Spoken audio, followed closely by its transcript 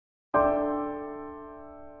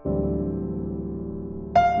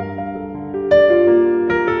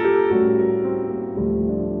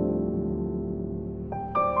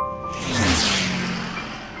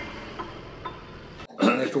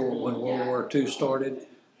WW2 started.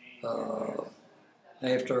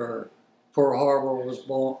 After Pearl Harbor was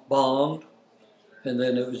bombed, and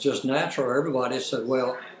then it was just natural. Everybody said,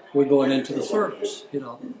 well, we're going into the service. You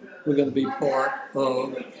know, we're going to be part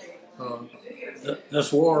of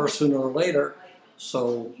this war sooner or later.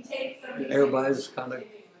 So everybody's kind of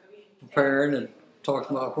preparing and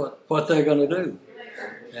talking about what they're going to do.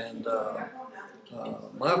 And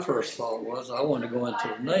my first thought was I wanted to go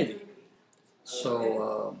into the Navy.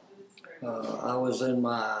 So I was in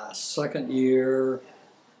my second year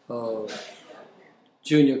of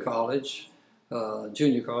junior college.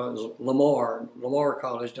 Lamar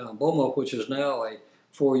College down in Beaumont, which is now a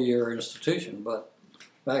 4-year institution, but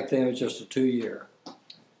back then it was just a 2-year.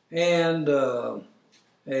 And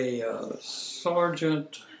a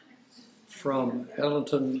sergeant from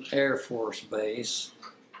Ellington Air Force Base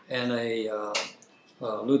and a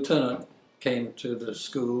lieutenant came to the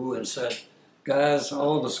school and said, guys,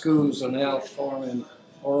 all the schools are now forming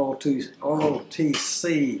ROTC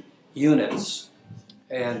units,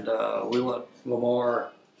 and we want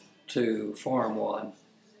Lamar to form one.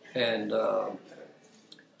 And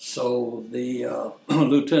so the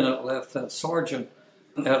lieutenant left that sergeant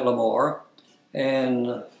at Lamar,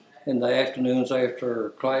 and in the afternoons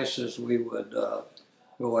after classes we would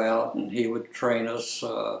go out and he would train us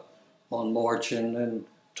on marching and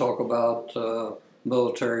talk about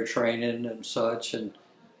military training and such. And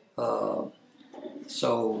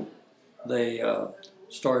so they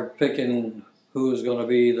started picking who was going to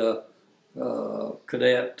be the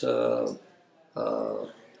cadet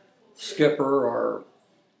skipper or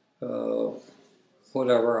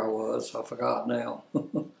whatever I was. I forgot now.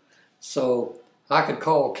 So I could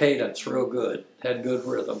call cadence real good, had good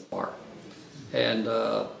rhythm. And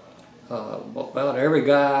about every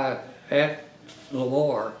guy at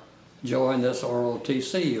Lamar joined this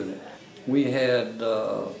ROTC unit. We had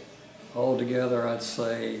altogether, I'd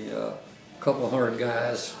say, a couple hundred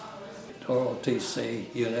guys,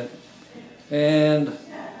 ROTC unit. And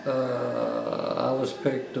I was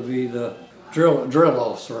picked to be the drill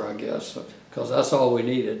officer, I guess, because that's all we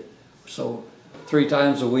needed. So 3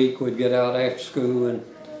 times a week we'd get out after school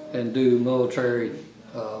and do military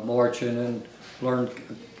marching and learn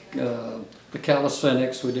the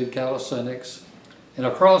calisthenics. We did calisthenics. And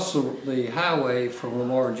across the highway from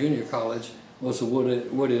Lamar Junior College was a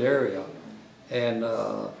wooded area. And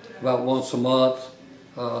about once a month,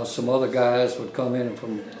 some other guys would come in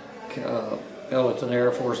from Ellington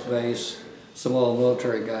Air Force Base, some other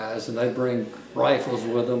military guys, and they'd bring rifles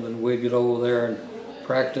with them, and we'd get over there and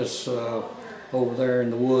practice over there in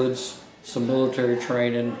the woods, some military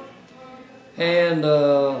training. And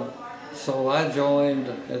so I joined,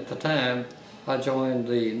 at the time, I joined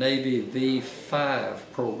the Navy V5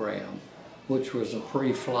 program, which was a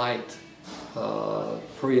pre-flight,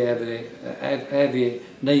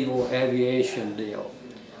 naval aviation deal.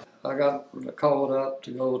 I got called up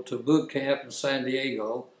to go to boot camp in San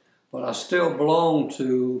Diego, but I still belonged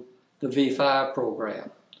to the V5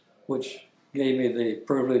 program, which gave me the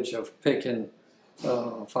privilege of picking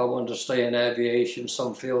if I wanted to stay in aviation,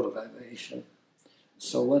 some field of aviation.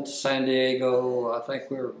 So went to San Diego. I think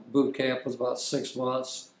boot camp was about 6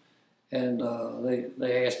 months, and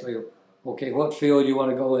they asked me, okay, what field do you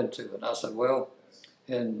want to go into? And I said, well,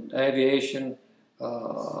 in aviation, I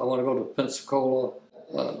want to go to Pensacola,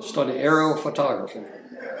 study aerial photography,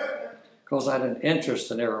 because I had an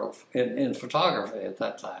interest in photography at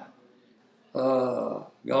that time.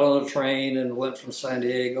 Got on a train and went from San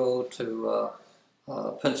Diego to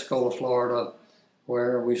Pensacola, Florida,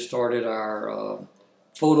 where we started our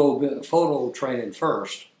photo training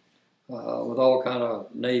first, with all kind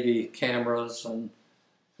of Navy cameras and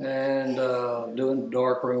doing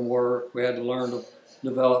darkroom work. We had to learn to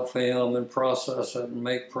develop film and process it and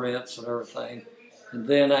make prints and everything. And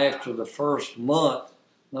then after the first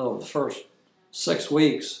the first 6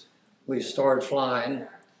 weeks, we started flying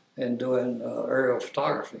and doing aerial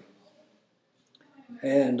photography.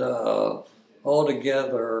 And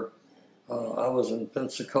altogether, I was in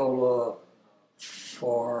Pensacola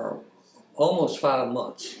for almost 5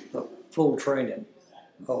 months, of full training,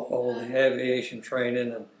 all the aviation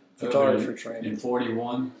training and photography training. In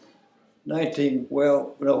 41? 42.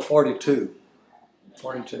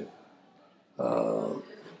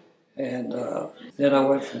 And then I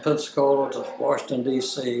went from Pensacola to Washington,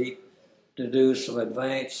 D.C. to do some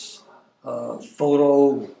advanced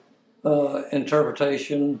photo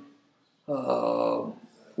interpretation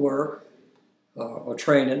work or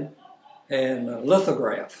training, and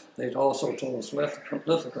lithograph. They'd also told us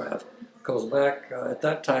lithograph, because back at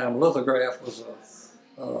that time, lithograph was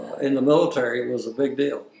in the military, it was a big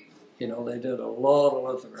deal. You know, they did a lot of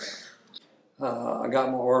lithograph. I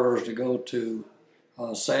got my orders to go to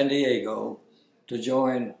San Diego to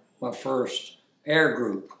join my first air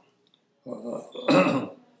group,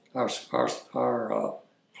 our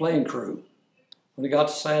plane crew. When we got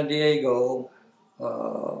to San Diego,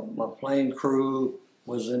 my plane crew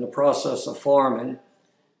was in the process of forming,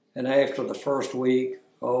 and after the first week,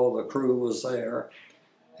 all the crew was there,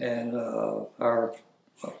 and our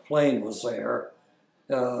plane was there.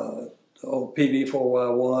 Old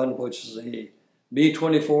PB4Y1, which is the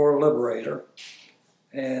B-24 Liberator,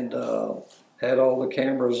 and had all the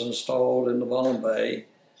cameras installed in the bomb bay,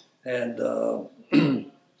 and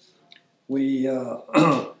we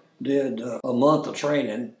did a month of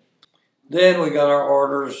training. Then we got our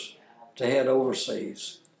orders to head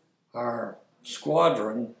overseas. Our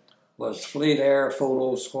squadron was Fleet Air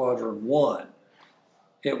Photo Squadron 1.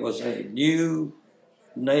 It was a new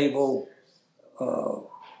naval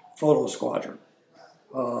photo squadron.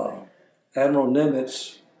 Admiral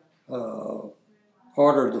Nimitz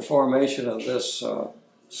ordered the formation of this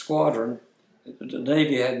squadron. The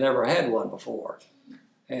Navy had never had one before,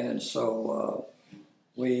 and so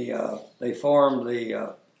they formed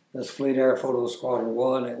this Fleet Air Photo Squadron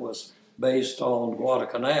 1. It was based on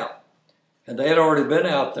Guadalcanal, and they had already been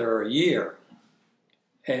out there a year.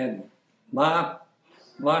 And my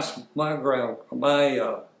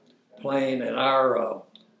plane and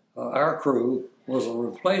our crew was a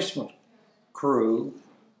replacement crew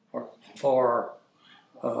for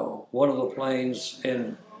one of the planes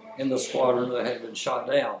in the squadron that had been shot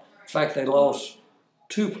down. In fact, they lost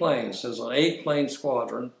 2 planes. There's an 8-plane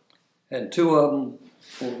squadron, and 2 of them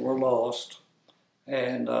were lost.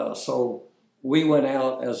 And so we went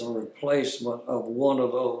out as a replacement of one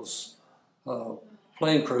of those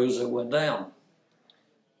plane crews that went down.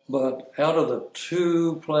 But out of the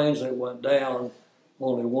 2 planes that went down,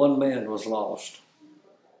 only 1 man was lost.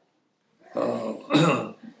 And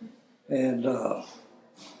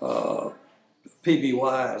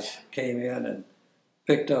PBYs came in and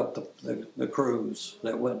picked up the crews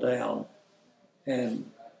that went down.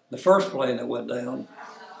 And the first plane that went down,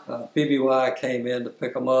 PBY came in to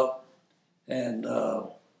pick them up, and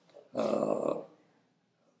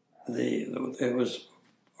it was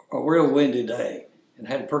a real windy day and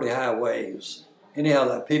had pretty high waves. Anyhow,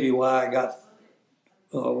 that PBY got,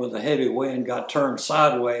 with a heavy wind, got turned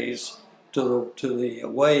sideways to the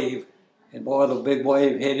wave, and boy, the big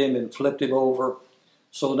wave hit him and flipped him over.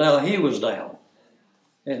 So now he was down,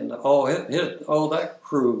 and all that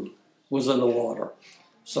crew was in the water.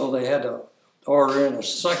 So they had to order in a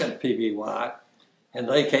second PBY, and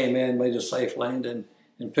they came in, made a safe landing,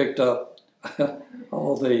 and picked up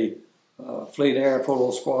all the Fleet Air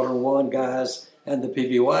Photo Squadron 1 guys and the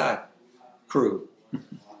PBY crew.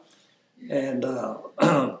 And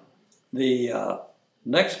the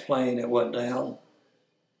next plane that went down,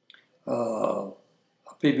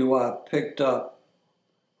 PBY picked up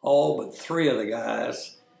all but 3 of the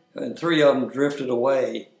guys, and 3 of them drifted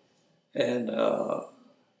away. And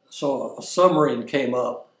so a submarine came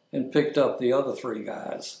up and picked up the other 3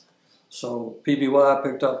 guys. So PBY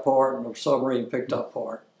picked up part, and the submarine picked up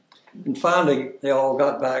part. And finally, they all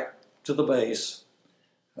got back to the base,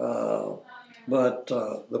 but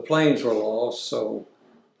the planes were lost. So,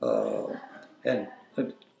 and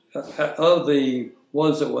of the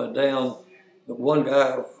ones that went down, the 1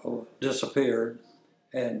 guy disappeared,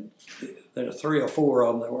 and there were 3 or 4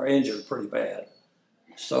 of them that were injured pretty bad.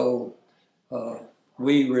 So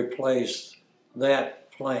we replaced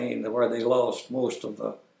that plane where they lost most of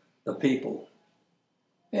the people.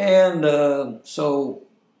 And so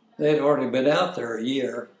they'd already been out there a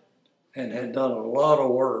year and had done a lot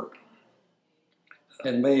of work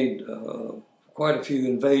and made quite a few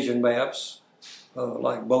invasion maps,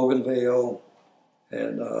 like Bougainville,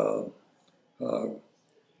 and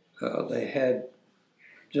they had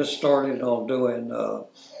just started on doing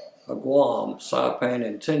Guam, Saipan,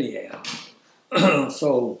 and Tinian.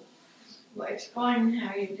 So, well, explain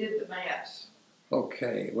how you did the maps.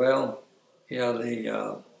 Okay, well,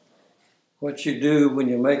 yeah, what you do when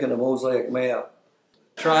you're making a mosaic map,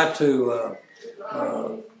 try to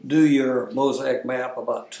do your mosaic map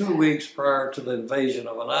about 2 weeks prior to the invasion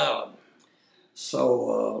of an island.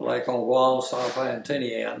 So, like on Guam, Saipan, and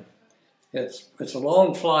Tinian, it's a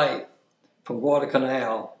long flight from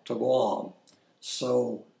Guadalcanal to Guam.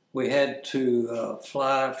 So we had to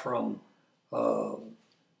fly from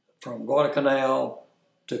Guadalcanal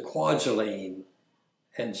to Kwajalein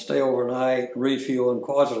and stay overnight, refuel in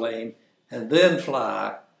Kwajalein, and then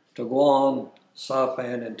fly to Guam,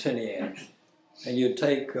 Saipan, and Tinian. And you'd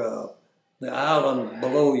take the island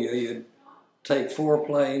below you, you'd take 4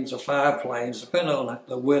 planes or 5 planes, depending on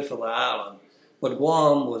the width of the island. But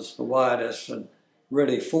Guam was the widest, and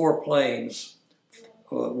really 4 planes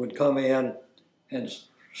would come in and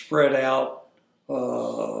spread out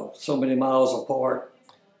so many miles apart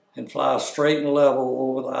and fly straight and level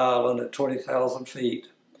over the island at 20,000 feet.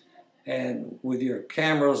 And with your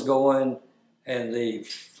cameras going and the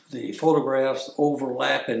photographs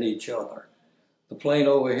overlapping each other. The plane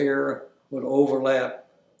over here would overlap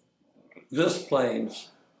this plane's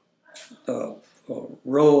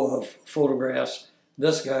row of photographs.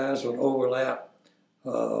 This guy's would overlap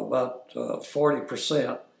about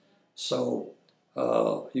 40%. So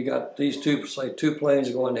you got these two, say 2 planes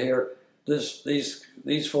going here.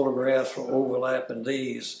 These photographs will overlap in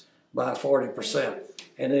these by 40%.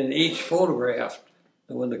 And then each photograph,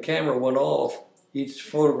 when the camera went off, each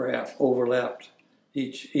photograph overlapped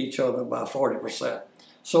each other by 40%.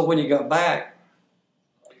 So when you got back,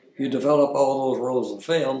 you develop all those rolls of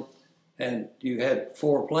film, and you had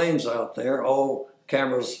 4 planes out there, all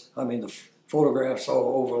cameras, the photographs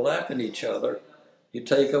all overlapping each other. You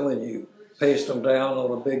take them and you paste them down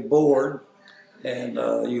on a big board, and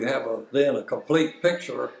you have then a complete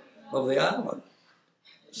picture of the island.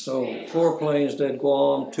 So 4 planes did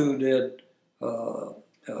Guam, 2 did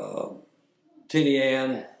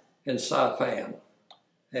Tinian and Saipan.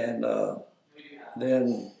 And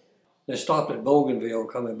then they stopped at Bougainville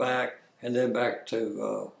coming back, and then back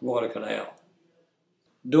to Guadalcanal.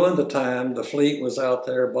 During the time, the fleet was out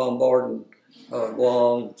there bombarding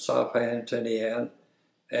Guam, Saipan, Tinian,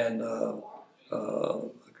 and a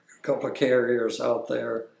couple of carriers out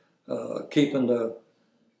there keeping the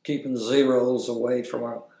Zeros away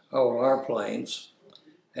from our planes.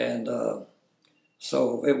 And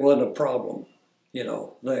so it wasn't a problem,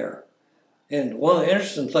 there. And one of the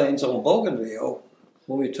interesting things on Bougainville,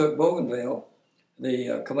 when we took Bougainville,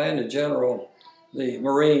 the commanding general, the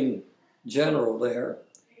Marine general there,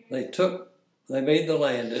 they made the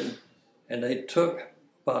landing, and they took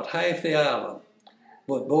about half the island.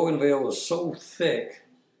 But Bougainville was so thick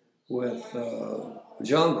with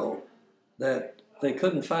jungle that they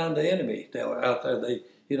couldn't find the enemy. They were out there.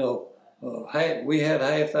 We had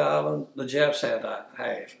half the island, the Japs had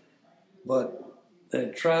half. But they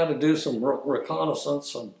tried to do some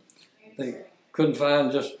reconnaissance, and they couldn't find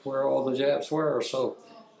just where all the Japs were. So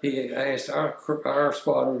he asked our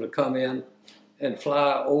squadron to come in and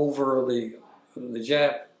fly over the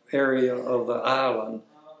Jap area of the island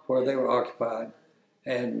where they were occupied.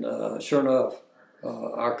 And sure enough,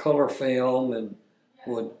 our color film and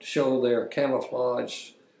would show their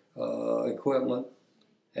camouflage equipment,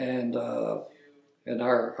 and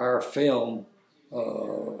our film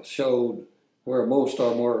showed where most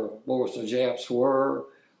of the Japs were,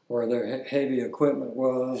 where their heavy equipment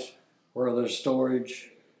was, where their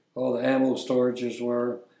storage, all the ammo storages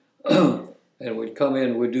were. And we'd come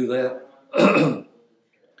in, we'd do that.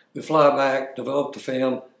 We'd fly back, develop the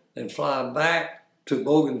film, then fly back to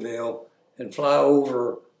Bougainville and fly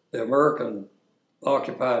over the American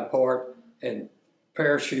occupied part and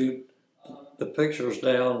parachute the pictures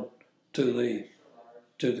down to the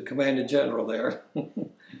commanding general there.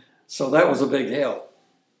 So that was a big help.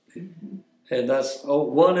 And that's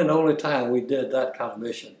one and only time we did that kind of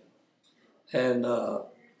mission. And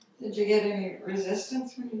did you get any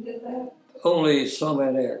resistance when you did that? Only some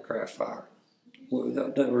anti-aircraft fire.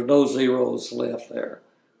 There were no Zeros left there.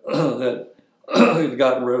 That we'd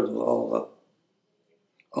gotten rid of all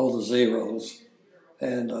the Zeros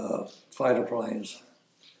and fighter planes.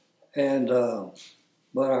 And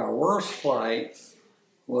but our worst flight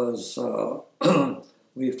was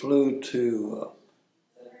we flew to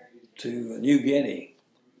New Guinea.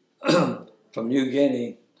 From New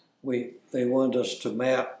Guinea, they wanted us to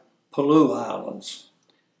map Palau Islands.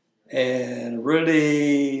 And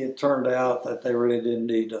really, it turned out that they really didn't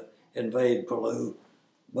need to invade Palau.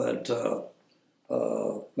 But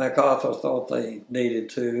MacArthur thought they needed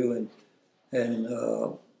to,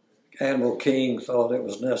 and Admiral King thought it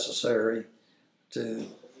was necessary to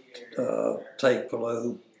take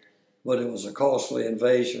Palau, but it was a costly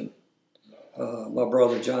invasion. My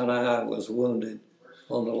brother John I was wounded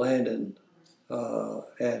on the landing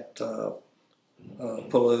at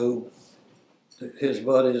Palau. His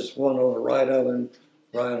buddies, one on the right of him,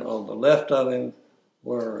 right on the left of him,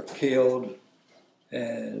 were killed,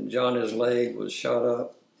 and Johnny's leg was shot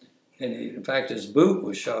up, and in fact his boot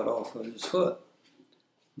was shot off of his foot.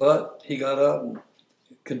 But he got up and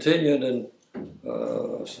continued and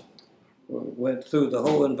went through the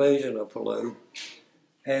whole invasion of Palau.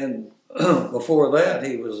 And before that,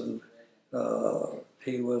 he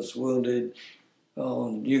was wounded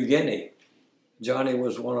on New Guinea. Johnny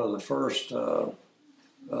was one of the first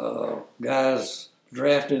guys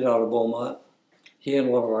drafted out of Beaumont. He and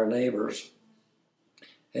one of our neighbors,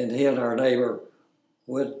 and he and our neighbor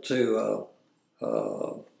went to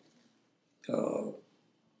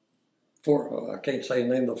Fort, I can't say the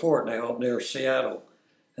name of the fort now, up near Seattle,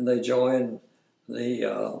 and they joined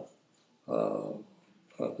the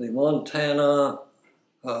Montana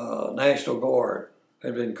National Guard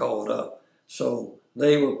had been called up. So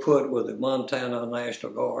they were put with the Montana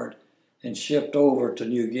National Guard and shipped over to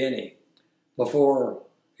New Guinea before,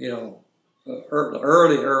 the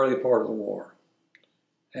early part of the war.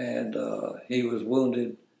 And he was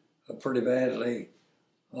wounded pretty badly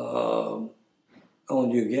on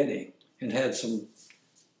New Guinea and had some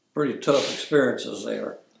pretty tough experiences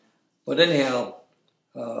there. But anyhow,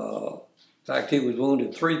 in fact, he was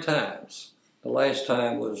wounded 3 times. The last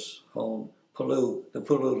time was on Palau, the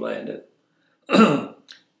Palau landed.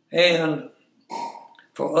 And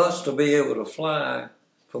for us to be able to fly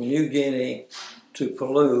from New Guinea to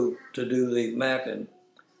Palau to do the mapping,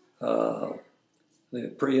 the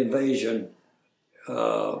pre-invasion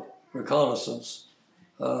reconnaissance,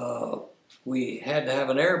 we had to have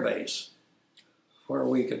an air base where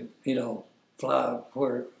we could, fly,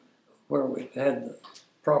 where we had the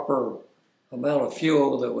proper amount of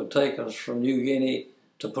fuel that would take us from New Guinea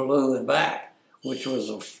to Palau and back, which was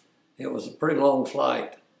it was a pretty long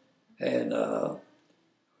flight, and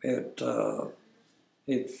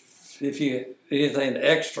if you anything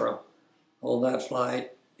extra on that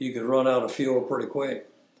flight, you could run out of fuel pretty quick,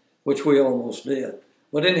 which we almost did.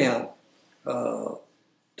 But anyhow,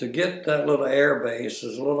 to get that little air base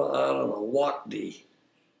is a little island of Wakdi,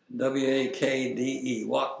 W-A-K-D-E,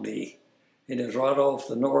 Wakdi. It is right off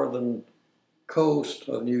the northern coast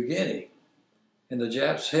of New Guinea, and the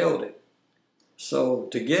Japs held it. So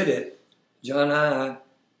to get it, John I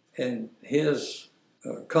and his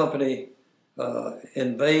company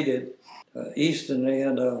invaded eastern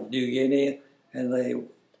end of New Guinea, and they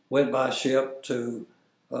went by ship to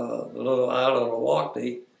the little island of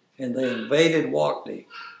Wakdi, and they invaded Wakdi.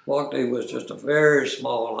 Wakdi was just a very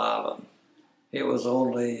small island. It was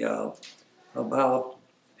only about,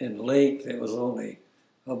 in length, it was only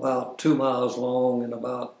about 2 miles long and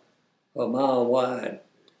about a mile wide.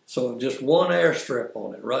 So just one airstrip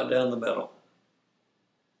on it, right down the middle.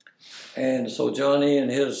 And so Johnny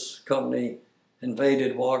and his company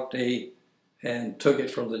invaded Wakdi and took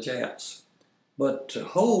it from the Japs. But to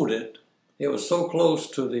hold it, it was so close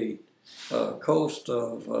to the coast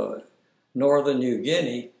of northern New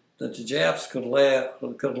Guinea that the Japs could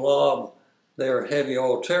lob their heavy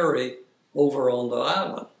artillery over on the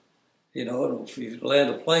island. And if you land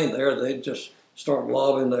a plane there, they'd just start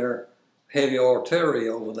lobbing their heavy artillery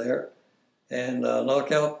over there and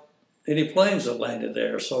knock out any planes that landed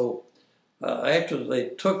there. So after they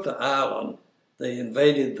took the island, they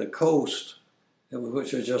invaded the coast,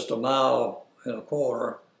 which was just 1.25 miles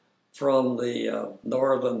from the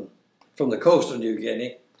from the coast of New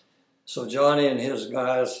Guinea. So Johnny and his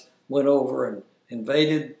guys went over and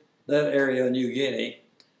invaded that area of New Guinea,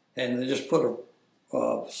 and they just put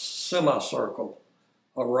a semicircle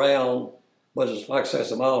around, but it's like I said,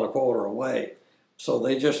 it's 1.25 miles away. So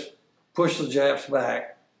they just pushed the Japs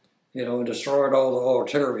back, and destroyed all the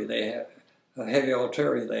artillery they had, heavy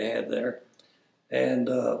artillery they had there. And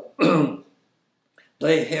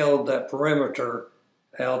they held that perimeter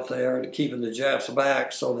out there to keeping the Japs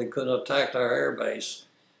back so they couldn't attack our air base.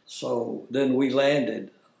 So then we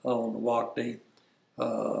landed on Wakdi.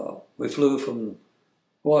 We flew from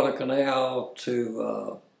Guadalcanal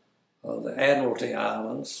to the Admiralty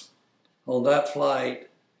Islands. On that flight,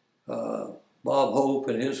 Bob Hope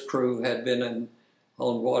and his crew had been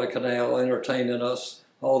on Guadalcanal entertaining us,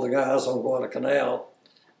 all the guys on Guadalcanal,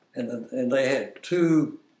 and they had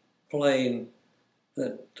 2 planes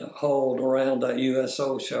that hauled around that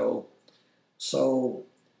USO show. So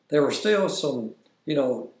there were still some,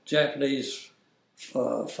 Japanese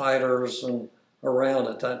fighters and around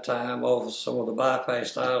at that time off some of the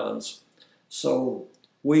bypassed islands. So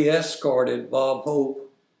we escorted Bob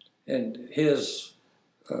Hope and his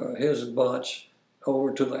bunch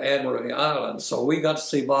over to the Admiralty Islands. So we got to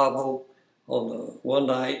see Bob Hope on one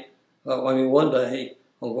day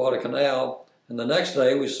on Guadalcanal, and the next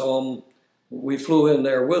day we saw him. We flew in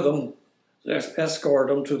there with them,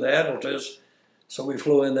 escorted them to the Admiralties. So we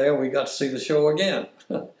flew in there and we got to see the show again,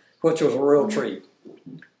 which was a real treat.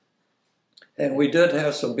 And we did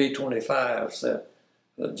have some B-25s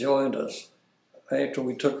that joined us after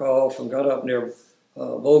we took off and got up near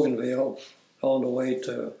Bougainville on the way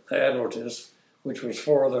to the Admiralties, which was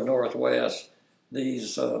farther northwest.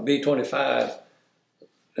 These B-25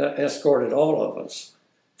 escorted all of us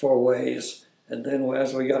for a ways. And then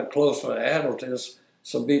as we got closer to Admiralties,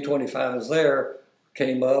 some B-25s there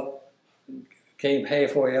came up, came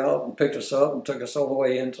halfway out and picked us up and took us all the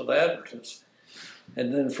way into the Admiralties.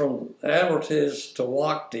 And then from Admiralties to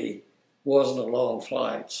Waukee wasn't a long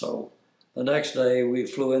flight. So the next day we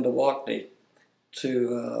flew into Waukee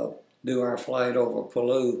to do our flight over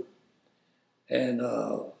Pulu. And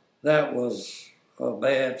that was a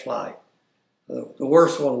bad flight. The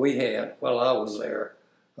worst one we had while I was there,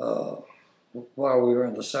 while we were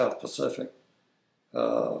in the South Pacific,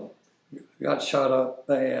 got shot up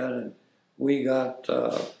bad, and we got,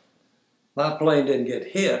 my plane didn't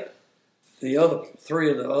get hit. The other three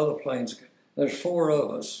of the other planes, there's 4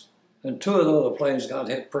 of us, and 2 of the other planes got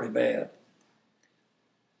hit pretty bad.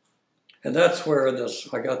 And that's where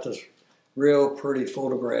I got this real pretty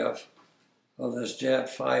photograph of this Jap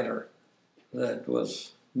fighter that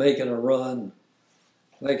was making a run,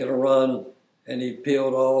 and he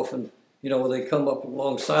peeled off, and you know, when they come up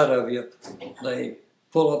alongside of you, they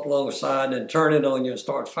pull up alongside and turn it on you and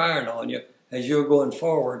start firing on you. As you're going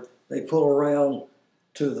forward, they pull around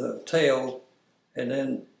to the tail, and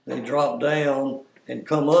then they drop down and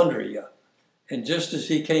come under you. And just as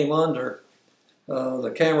he came under,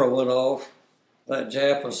 the camera went off. That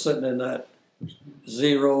Jap was sitting in that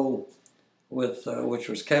Zero with which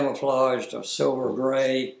was camouflaged of silver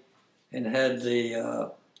gray and had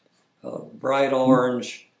the bright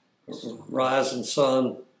orange rising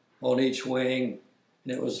sun on each wing.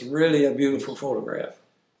 And it was really a beautiful photograph.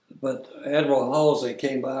 But Admiral Halsey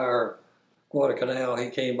came by our Guadalcanal. He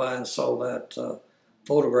came by and saw that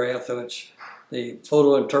photograph, which the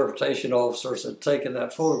photo interpretation officers had taken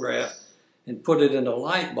that photograph and put it in a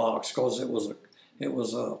light box because it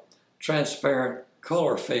was a transparent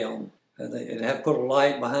color film. And it had put a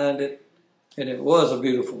light behind it, and it was a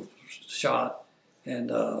beautiful shot.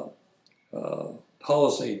 And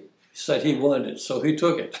Halsey said he wanted it, so he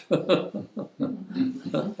took it.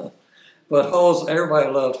 But Halsey, everybody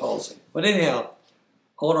loved Halsey. But anyhow,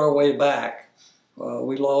 on our way back,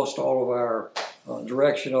 we lost all of our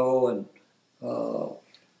directional and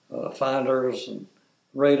finders and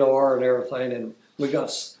radar and everything, and we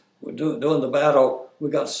got, during the battle, we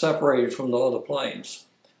got separated from the other planes.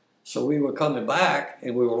 So we were coming back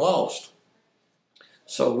and we were lost.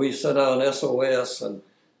 So we sent out an SOS, and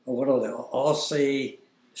one of the Aussie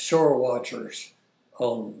shore watchers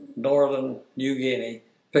on northern New Guinea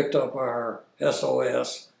picked up our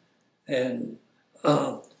SOS and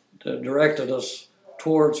directed us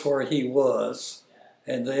towards where he was.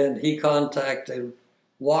 And then he contacted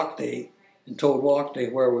Waukee and told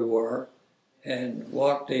Waukee where we were. And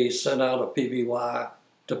Waukee sent out a PBY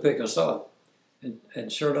to pick us up.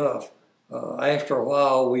 And sure enough, after a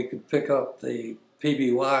while, we could pick up the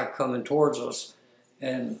PBY coming towards us.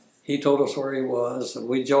 And he told us where he was, and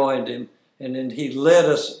we joined him. And then he led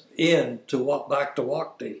us in to back to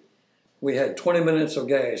Waukee. We had 20 minutes of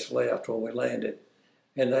gas left when we landed.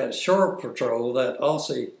 And that shore patrol, that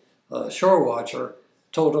Aussie shore watcher,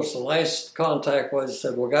 told us the last contact was, he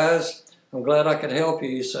said, well, guys, I'm glad I could help you.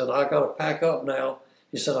 He said, I got to pack up now.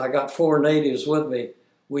 He said, I got 4 natives with me.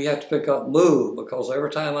 We have to pick up move because every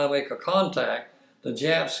time I make a contact, the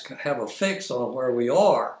Japs have a fix on where we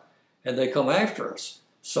are and they come after us.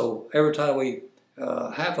 So every time we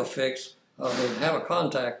have a fix, have a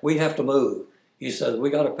contact, we have to move. He said, we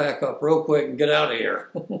got to pack up real quick and get out of here.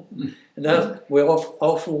 And that, we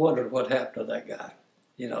often wondered what happened to that guy,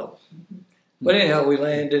 you know. But anyhow, we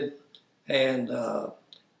landed, and there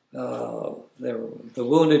were the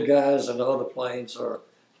wounded guys and the other planes,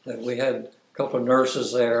 that we had a couple of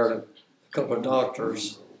nurses there and a couple of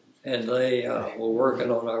doctors, and they were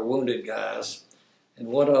working on our wounded guys. And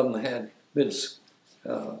one of them had been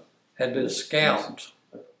a scout.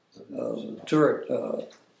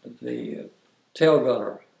 The tail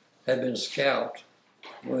gunner had been scout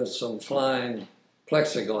with some flying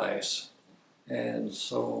plexiglass. And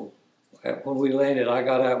so when we landed, I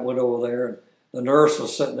got out and went over there, and the nurse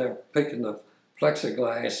was sitting there picking the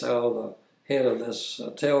plexiglass out of the head of this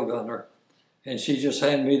tail gunner, and she just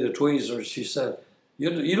handed me the tweezers. She said,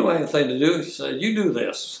 you don't have anything to do. She said, you do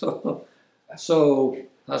this. So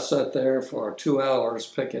I sat there for 2 hours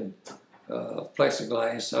picking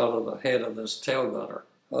plexiglass out of the head of this tail gunner.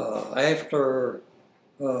 After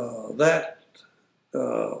that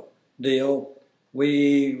deal,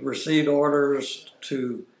 we received orders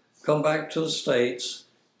to come back to the States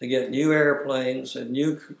to get new airplanes and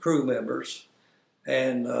new crew members,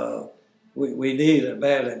 and we needed it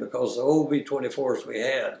badly because the old B-24s we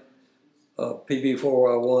had,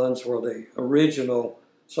 PB-4Y1s were the original,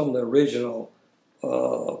 some of the original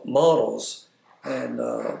models, And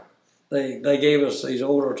they gave us these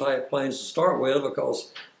older type planes to start with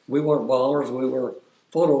because we weren't bombers, we were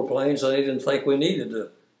photo planes, and they didn't think we needed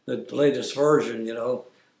the latest version, you know.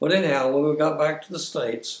 But anyhow, when we got back to the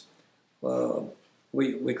States,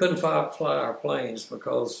 we couldn't fly our planes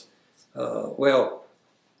because, well,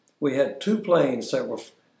 we had 2 planes that were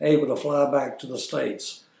able to fly back to the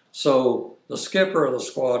States. So the skipper of the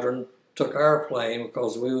squadron took our plane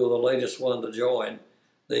because we were the latest one to join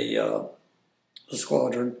the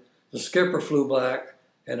squadron. The skipper flew back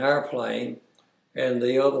in our plane, and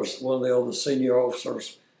one of the other senior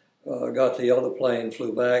officers got the other plane,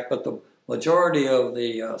 flew back. But the majority of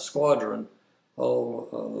the squadron, all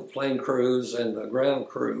the plane crews and the ground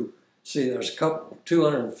crew, see, there's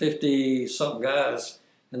 250 something guys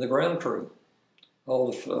in the ground crew.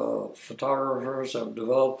 All the photographers have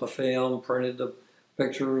developed the film, printed the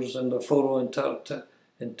pictures, and the photo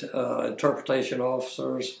interpretation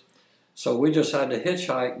officers. So we just had to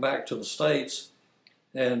hitchhike back to the States.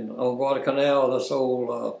 And on Guadalcanal, this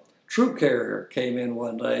old troop carrier came in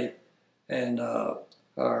one day, and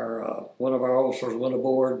one of our officers went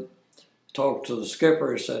aboard, talked to the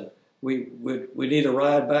skipper. He said, we need a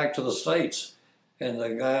ride back to the States. And the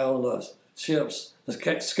guy on the ships, the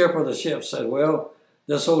skipper of the ship said, well,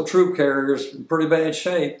 this old troop carrier's in pretty bad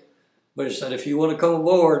shape. But he said, if you want to come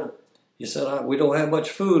aboard, he said, we don't have much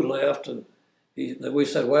food left. And we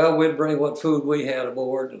said, well, we'd bring what food we had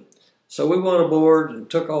aboard. And so we went aboard and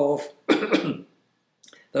took off that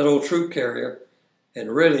old troop carrier.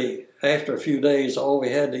 And really, after a few days, all we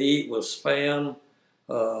had to eat was Spam,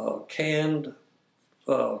 canned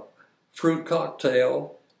fruit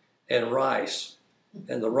cocktail, and rice.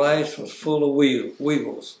 And the rice was full of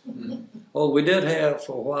weevils. Oh, we did have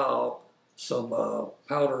for a while some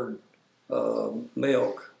powdered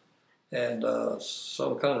milk and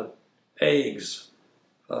some kind of eggs.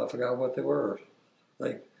 I forgot what they were.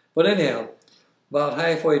 But anyhow, about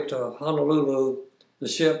halfway to Honolulu, the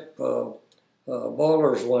ship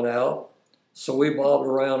boilers went out, so we bobbed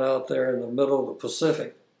around out there in the middle of the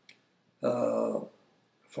Pacific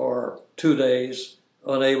for 2 days,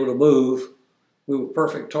 unable to move. We were a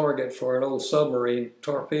perfect target for an old submarine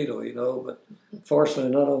torpedo, you know, but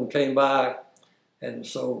fortunately none of them came by. And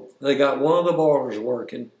so they got one of the boilers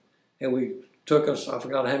working, and we took us, I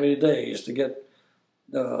forgot how many days to get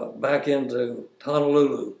back into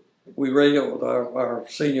Honolulu. We radioed with our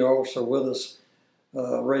senior officer with us,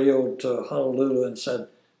 radioed to Honolulu and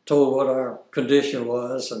told what our condition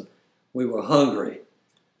was, and we were hungry.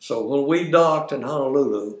 So when we docked in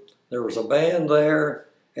Honolulu, there was a band there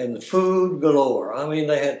and food galore. I mean,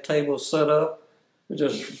 they had tables set up,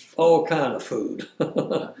 just all kind of food.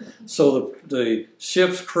 So the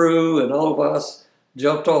ship's crew and all of us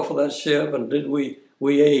jumped off of that ship, and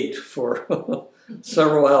we ate for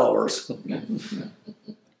several hours.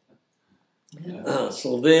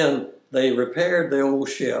 So then they repaired the old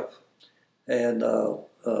ship, and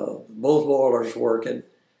both boilers working.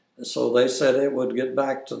 So they said it would get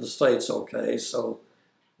back to the States okay. So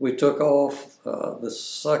we took off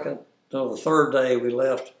the third day we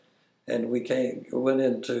left, and we went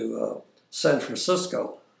into San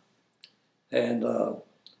Francisco, and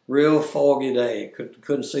real foggy day.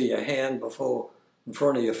 Couldn't see a hand in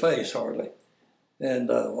front of your face hardly,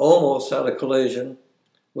 and almost had a collision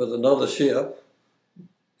with another ship.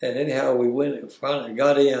 And anyhow, we finally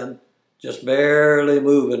got in, just barely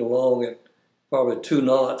moving along at probably 2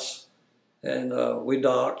 knots, and we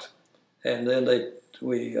docked, and then the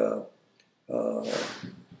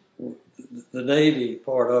Navy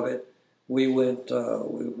part of it, we went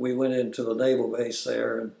into the naval base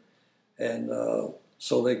there, and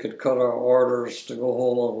so they could cut our orders to go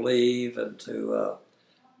home on leave and to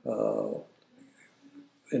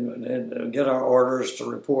and get our orders to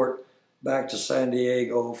report back to San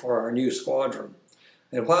Diego for our new squadron.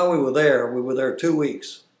 And while we were there 2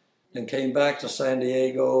 weeks, and came back to San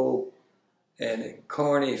Diego, and in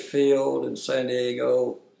Carney Field in San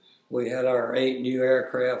Diego, we had our 8 new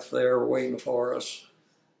aircraft there waiting for us,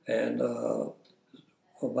 and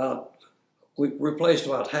we replaced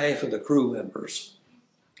about half of the crew members.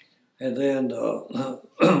 And then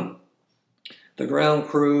the ground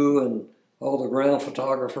crew and all the ground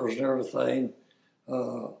photographers and everything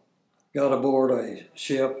got aboard a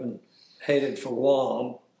ship and headed for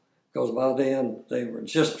Guam, because by then they were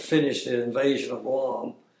just finished the invasion of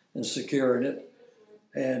Guam and securing it.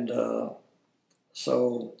 And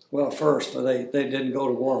first they didn't go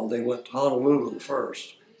to Guam, they went to Honolulu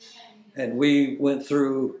first. And we went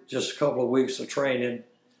through just a couple of weeks of training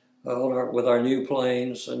with our new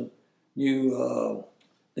planes and the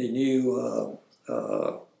new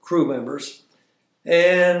crew members.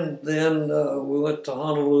 And then we went to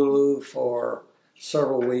Honolulu for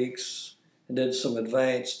several weeks and did some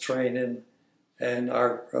advanced training. And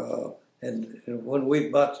and when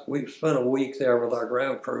we spent a week there with our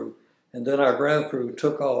ground crew, and then our ground crew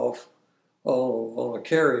took off on a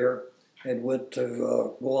carrier and went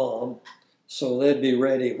to Guam, so they'd be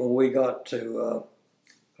ready when we got to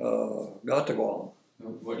Guam.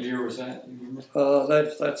 What year was that?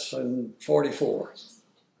 That's in '44.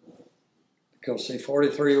 Because see,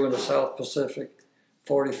 43 we're in the South Pacific,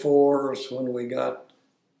 44 is when we got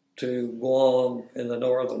to Guam in the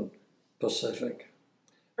Northern Pacific.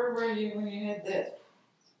 Where were you when you had that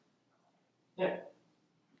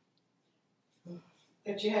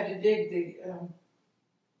you had to dig the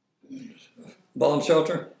Bomb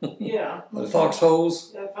shelter? yeah. The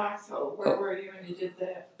foxholes? The foxhole. Where were you when you did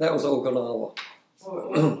that? That was Okinawa. Oh, it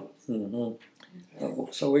was.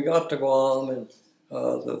 Okay. So we got to Guam, and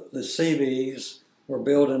the Seabees were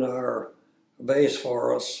building our base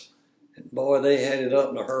for us. And boy, they had it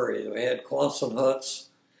up in a hurry. We had Quonset huts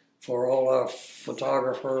for all our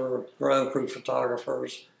ground crew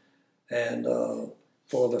photographers, and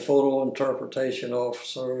for the photo interpretation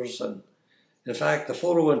officers. And in fact, the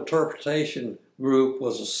photo interpretation group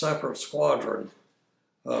was a separate squadron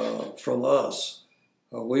from us.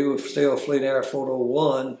 We were still Fleet Air Photo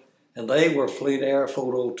 1, and they were Fleet Air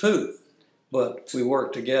Photo 2, but we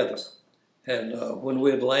worked together. And when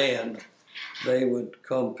we'd land, they would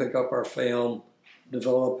come pick up our film,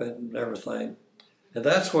 develop it and everything. And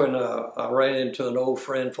that's when I ran into an old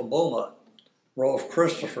friend from Beaumont, Rolf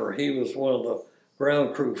Christopher. He was one of the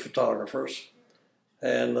ground crew photographers.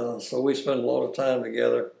 And so we spent a lot of time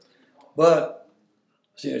together. But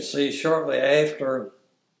you see, shortly after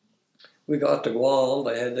we got to Guam,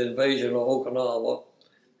 they had the invasion of Okinawa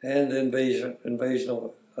and the invasion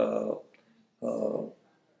of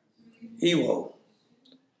Iwo.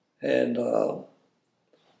 And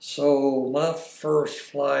so my first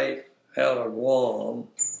flight out of Guam,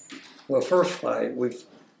 well, first flight,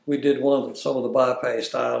 we did some of the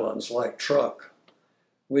bypassed islands like Truk.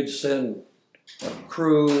 We'd send a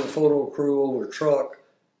photo crew over Truk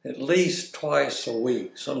at least twice a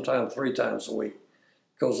week, sometimes 3 times a week,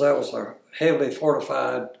 because that was a heavily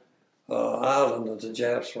fortified island that the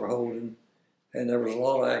Japs were holding, and there was a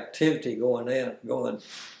lot of activity going in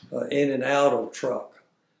and out of Truk.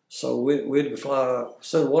 So we'd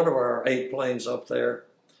send one of our 8 planes up there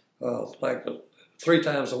like 3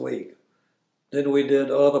 times a week. Then we did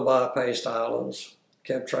other bypassed islands,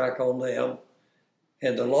 kept track on them,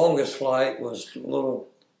 and the longest flight was to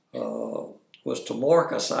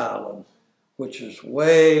Marcus Island, which is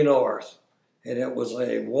way north, and it was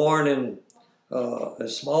a warning, a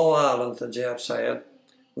small island the Japs had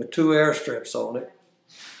with 2 airstrips on it,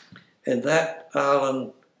 and that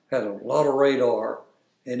island had a lot of radar,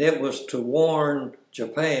 and it was to warn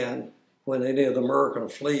Japan when any of the American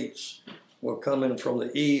fleets were coming from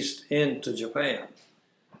the east into Japan.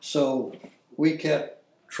 So we kept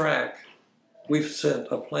track. We sent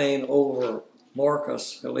a plane over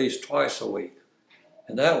Marcus at least twice a week,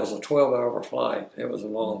 and that was a 12-hour flight. It was a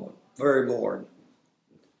long one, very boring.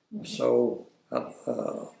 So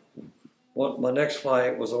my next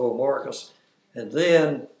flight was over Marcus, and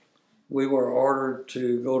then we were ordered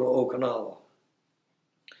to go to Okinawa.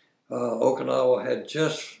 Okinawa had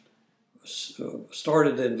just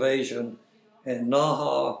started the invasion, and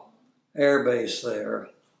Naha Air Base there,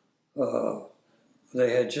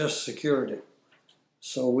 they had just secured it.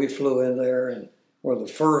 So we flew in there and were the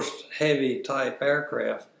first heavy type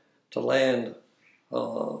aircraft to land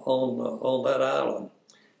on that island.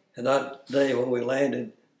 And that day when we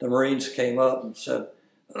landed, the Marines came up and said,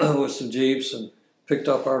 with some Jeeps, and picked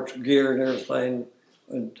up our gear and everything,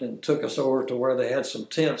 and took us over to where they had some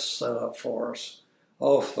tents set up for us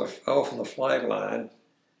off of the flight line.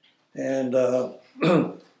 And the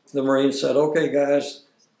Marines said, "Okay, guys,"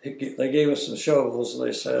 they gave us some shovels.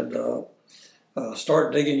 They said,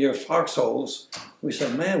 "Start digging your foxholes." We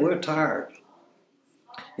said, "Man, we're tired."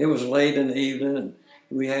 It was late in the evening, and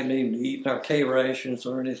we hadn't even eaten our K rations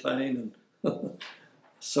or anything. And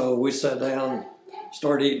so we sat down,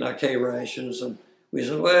 started eating our K rations, and we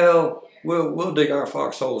said, "Well, we'll dig our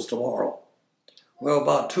foxholes tomorrow." Well,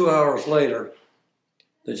 about 2 hours later,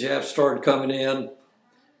 the Japs started coming in.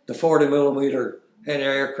 The 40mm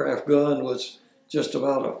anti-aircraft gun was just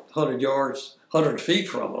about 100 feet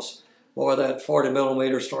from us. Boy, that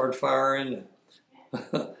 40mm started firing,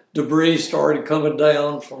 and debris started coming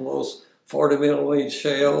down from those 40mm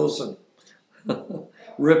shells and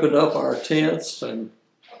ripping up our tents. And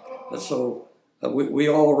so we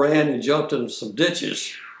all ran and jumped in some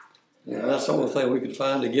ditches. And that's the only thing we could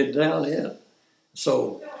find to get down in.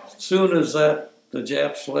 So soon as the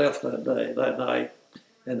Japs left that night,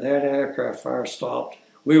 and that aircraft fire stopped,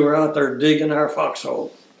 we were out there digging our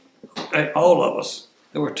foxhole. All of us.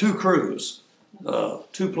 There were two crews,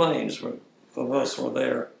 two planes of us were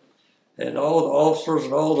there, and all the officers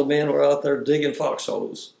and all the men were out there digging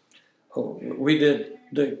foxholes. We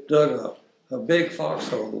dug a big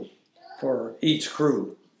foxhole for each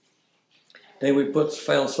crew. Then we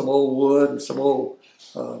found some old wood and some old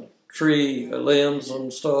tree limbs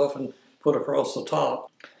and stuff and put across the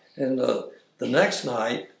top. And the next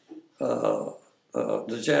night,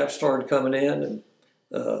 the Japs started coming in and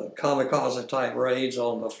kamikaze type raids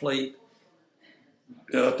on the fleet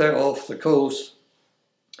out there off the coast.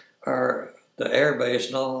 The air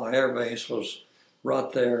base was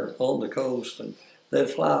right there on the coast, and they'd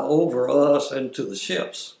fly over us into the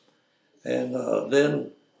ships, and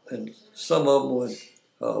then some of them would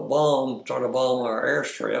try to bomb our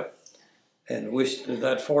airstrip, and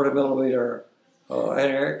that 40 millimeter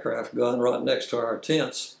anti-aircraft gun right next to our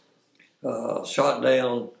tents shot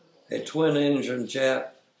down a twin-engine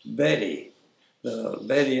Jap Betty. The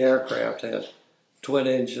Betty aircraft had twin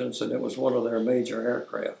engines, and it was one of their major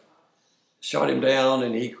aircraft. Shot him down,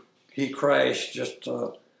 and he crashed just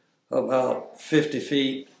about 50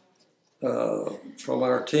 feet from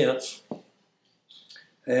our tents,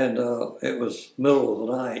 and it was middle of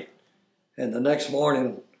the night. And the next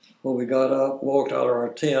morning, when we got up, walked out of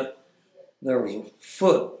our tent, there was a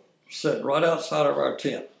foot sitting right outside of our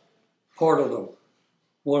tent, part of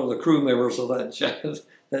one of the crew members of that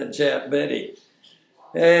Jap Betty.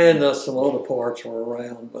 And some other parts were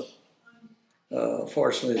around, but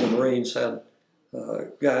fortunately the Marines had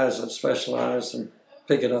guys that specialized in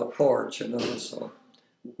picking up parts, so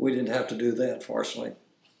we didn't have to do that, fortunately.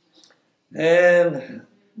 And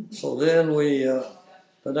so then the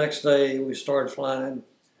next day we started flying.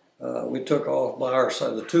 We took off by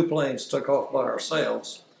ourselves. The two planes took off by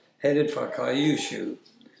ourselves, headed for Kyushu,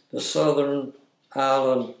 the southern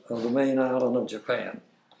island of the main island of Japan.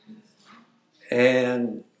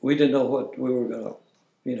 And we didn't know what we were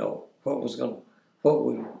gonna, what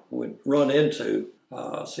we would run into.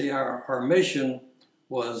 See, our mission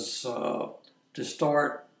was to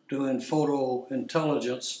start doing photo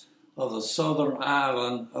intelligence of the southern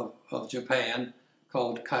island of Japan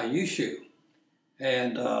called Kyushu.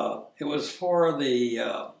 And it was for the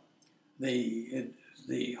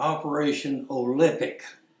Operation Olympic.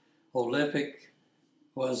 Olympic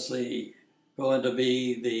was going to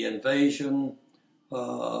be the invasion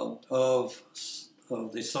of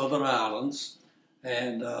the southern islands,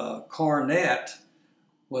 and Cornet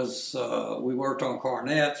was, we worked on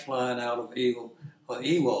Cornet flying out of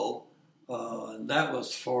Iwo, and that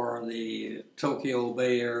was for the Tokyo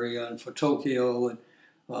Bay Area and for Tokyo and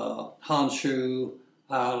Honshu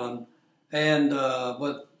Island, and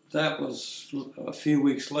but that was a few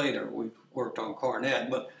weeks later. We worked on Cornet,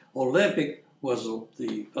 but Olympic was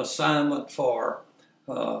the assignment for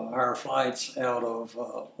our flights out of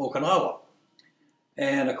Okinawa.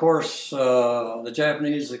 And of course, the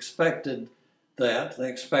Japanese expected that. They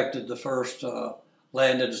expected the first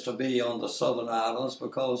landings to be on the southern islands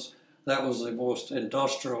because that was the most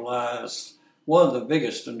industrialized, one of the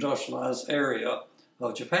biggest industrialized area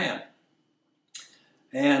of Japan.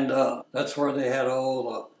 And that's where they had all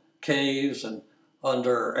the caves, and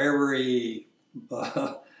under every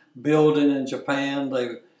building in Japan,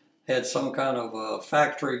 they had some kind of a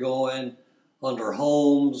factory going, under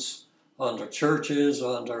homes, under churches,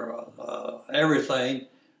 under everything.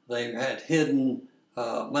 They had hidden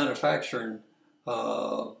manufacturing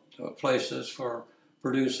places for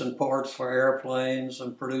producing parts for airplanes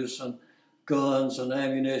and producing guns and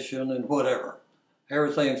ammunition and whatever.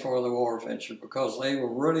 Everything for the war venture, because they were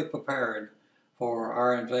really prepared for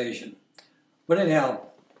our invasion. But anyhow,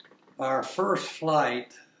 our first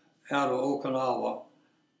flight out of Okinawa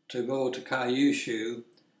to go to Kyushu,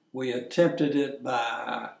 we attempted it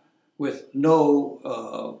with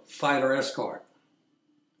no fighter escort.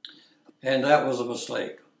 And that was a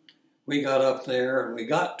mistake. We got up there and we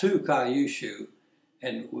got to Kyushu,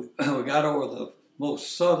 and we got over the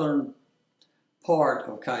most southern part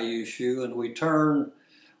of Kyushu, and we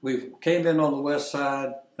came in on the west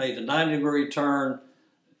side, made a 90-degree turn,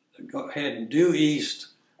 heading due east,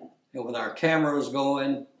 and with our cameras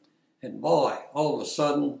going, and boy, all of a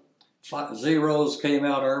sudden, Zeros came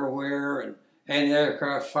out everywhere, and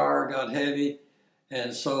anti-aircraft fire got heavy,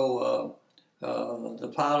 and so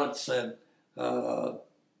the pilot said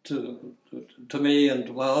to me and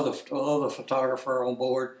to my other photographer on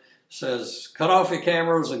board, says, cut off your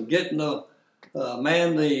cameras and get in the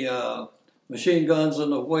man the machine guns in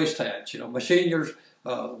the waist hatch.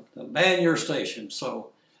 man your station.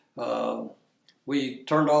 So we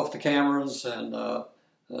turned off the cameras and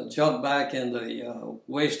jumped back in the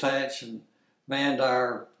waist hatch and manned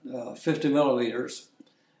our 50 millimeters.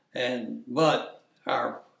 But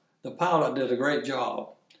the pilot did a great job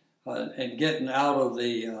in getting out of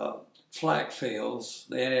the flak fields,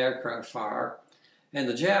 the anti-aircraft fire, and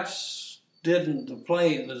the Japs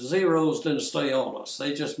the Zeros didn't stay on us.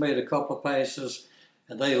 They just made a couple of passes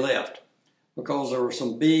and they left because there were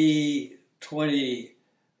some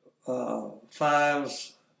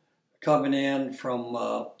B-25s coming in from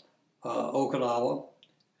Okinawa,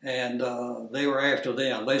 and they were after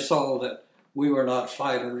them. They saw that we were not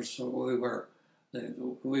fighters, we were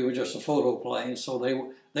just a photo plane, so they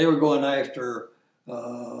were going after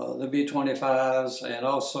the B-25s, and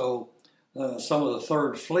also some of the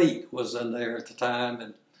Third Fleet was in there at the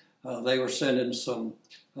time, and they were sending some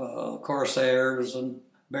Corsairs and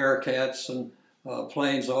Bearcats and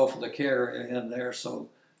planes off of the carrier in there, so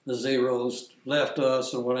the Zeros left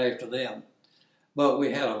us and went after them. But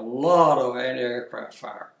we had a lot of anti-aircraft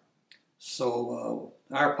fire. So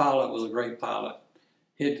our pilot was a great pilot.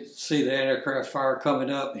 He'd see the anti-aircraft fire coming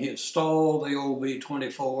up, he'd stall the old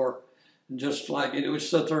B-24, and just like it would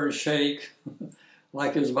sit there and shake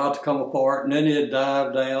like it was about to come apart, and then he'd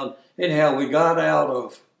dive down. Anyhow, we got out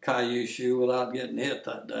of Kyushu without getting hit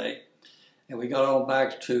that day, and we got on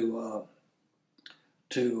back to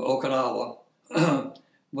Okinawa.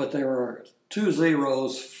 But there were 2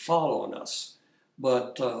 Zeros following us,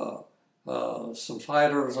 but some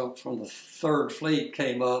fighters from the Third Fleet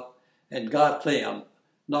came up and got them,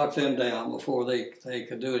 knocked them down before they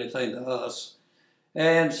could do anything to us.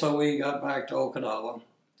 And so we got back to Okinawa.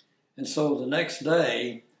 And so the next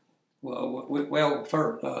day,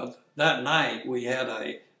 that night we had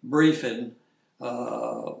a briefing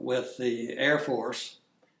with the Air Force,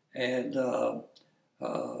 and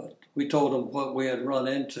we told them what we had run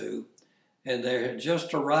into, and they had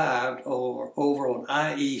just arrived over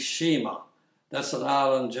on Ie Shima. That's an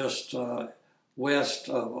island just west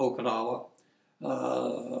of Okinawa.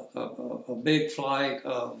 A big flight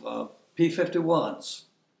of P-51s.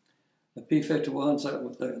 The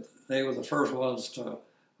P-51s, they were the first ones to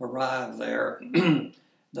arrive there.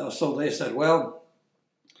 So they said, well,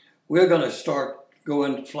 we're going to start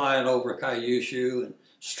flying over Kyushu and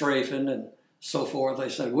strafing and so forth. They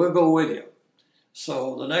said, we'll go with you.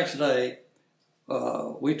 So the next day,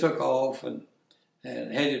 we took off and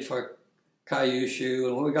headed for Kyushu.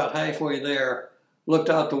 And when we got halfway there, looked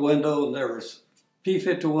out the window, and there was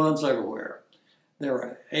P-51s everywhere. There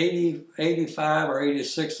were 85 or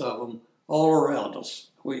 86 of them all around us.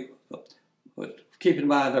 But keep in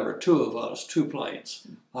mind, there were 2 of us, 2 planes,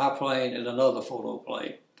 my plane and another photo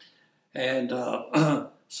plane. And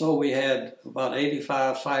so we had about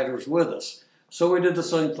 85 fighters with us. So we did the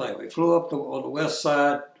same thing. We flew up on the west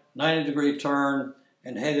side, 90-degree turn,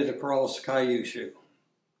 and headed across Kyushu.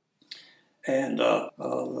 And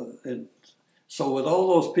so with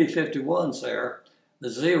all those P-51s there, the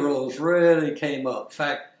Zeros really came up. In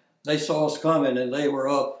fact, they saw us coming, and they were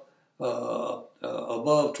up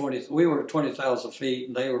above 20. We were at 20,000 feet,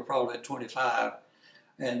 and they were probably at 25.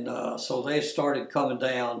 And so they started coming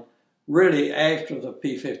down really after the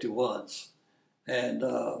P-51s. And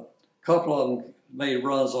a couple of them made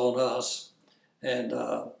runs on us. And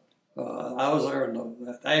I was there,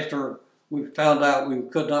 and after we found out we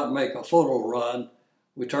could not make a photo run,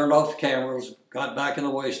 we turned off the cameras, got back in the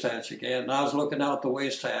waist hatch again, and I was looking out the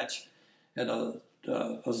waist hatch, and a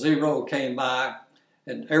Zero came by,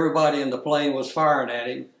 and everybody in the plane was firing at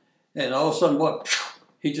him, and all of a sudden,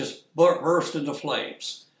 he just burst into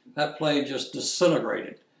flames. That plane just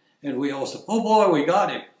disintegrated, and we all said, oh boy, we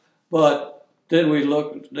got him. But then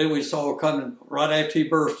we saw coming right after he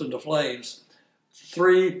burst into flames,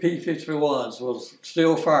 3 P-51s was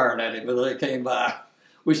still firing at him, but they came by.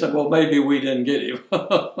 We said, well, maybe we didn't get him.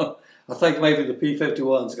 I think maybe the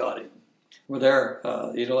P-51s got him. We're there,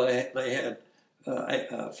 they had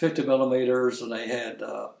 50 millimeters, and they had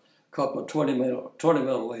a couple of 20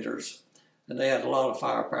 millimeters, and they had a lot of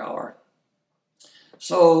firepower.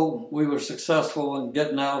 So we were successful in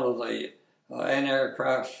getting out of the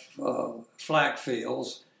anti-aircraft flak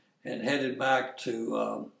fields and headed back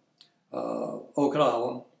to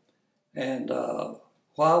Okinawa. And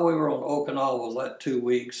while we were on Okinawa that 2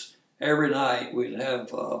 weeks, every night we'd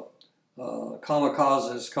have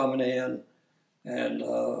kamikazes coming in and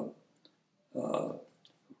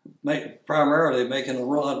primarily making a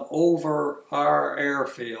run over our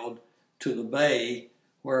airfield to the bay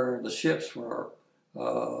where the ships were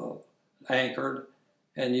anchored.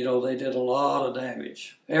 And, they did a lot of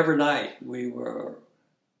damage. Every night we were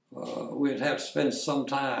we'd have to spend some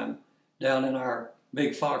time down in our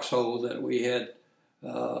big foxhole that we had,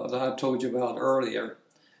 that I told you about earlier.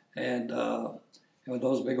 And with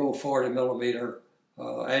those big old 40 millimeter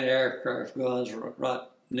anti-aircraft guns right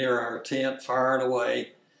near our tent, firing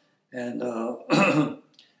away. And,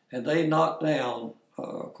 and they knocked down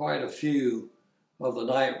quite a few of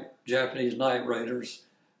the Japanese night raiders,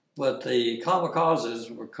 but the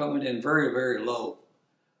kamikazes were coming in very, very low.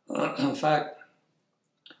 In fact,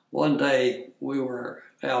 one day we were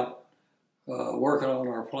out working on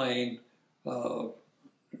our plane,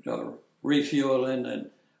 refueling and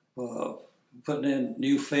putting in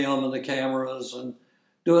new film in the cameras and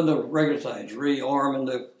doing the regular things,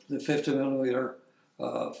 rearming the 50 millimeter,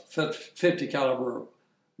 50 caliber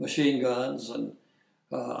machine guns. And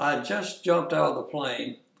I just jumped out of the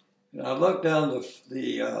plane and I looked down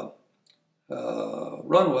the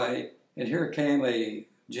runway, and here came a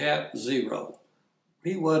Jap Zero.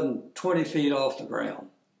 He wasn't 20 feet off the ground.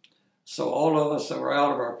 So all of us that were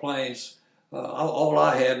out of our planes, all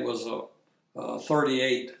I had was a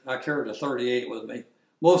 38. I carried a 38 with me.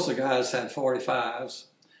 Most of the guys had 45s.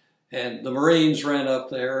 And the Marines ran up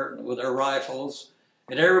there with their rifles,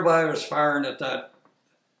 and everybody was firing at that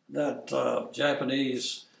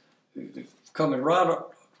Japanese coming right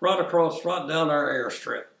across, right down our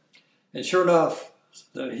airstrip. And sure enough,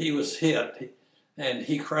 he was hit, and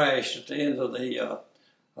he crashed at the end of the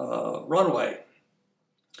runway.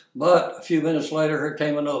 But a few minutes later, here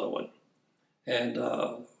came another one. And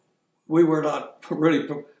we were not really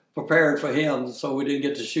prepared for him, so we didn't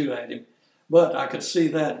get to shoot at him. But I could see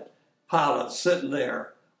that pilot sitting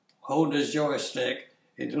there, holding his joystick,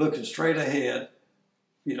 and looking straight ahead,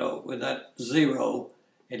 you know, with that Zero.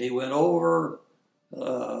 And he went over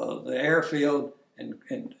the airfield and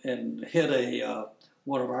hit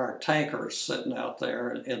one of our tankers sitting out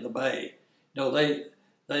there in the bay. You know, they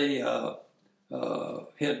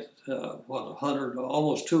hit what, 100,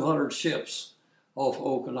 almost 200 ships off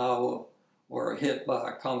Okinawa were hit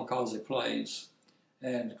by kamikaze planes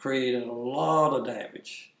and created a lot of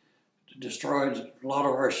damage. Destroyed a lot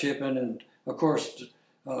of our shipping, and of course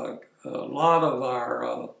a lot of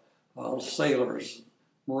our sailors,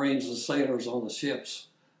 Marines and sailors on the ships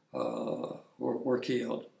were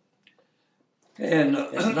killed. And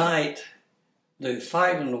at night, the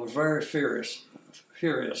fighting was very furious,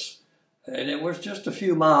 and it was just a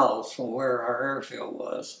few miles from where our airfield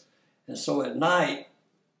was. And so at night,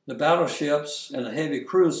 the battleships and the heavy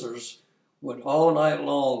cruisers would all night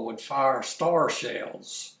long would fire star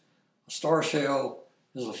shells. A star shell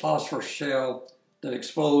is a phosphorus shell that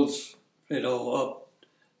explodes, you know, up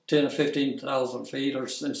 10 or 15,000 feet,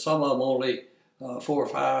 and some of them only 4,000 or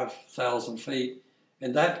 5,000 feet.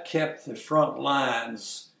 And that kept the front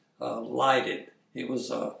lines lighted. It was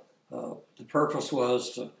the purpose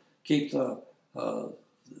was to keep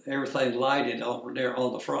everything lighted there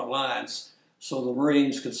on the front lines, so the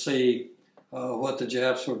Marines could see what the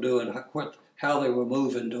Japs were doing, how they were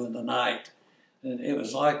moving during the night. And it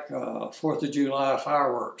was like 4th of July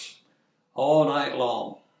fireworks all night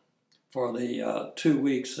long for the 2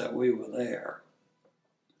 weeks that we were there.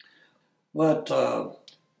 But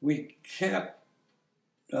we kept,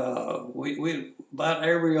 we about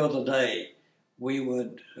every other day, we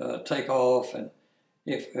would take off, and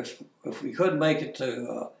if we couldn't make it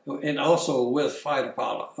to, and also with fighter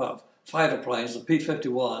planes, the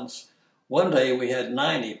P-51s. One day we had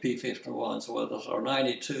 90 P-51s with us, or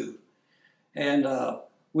 92. And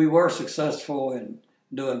we were successful in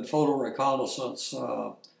doing photo reconnaissance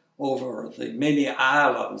over the many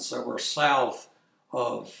islands that were south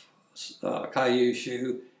of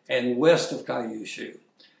Kyushu and west of Kyushu,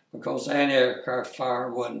 because anti-aircraft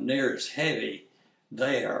fire wasn't near as heavy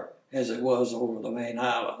there as it was over the main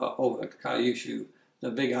island, over Kyushu, the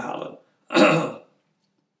big island.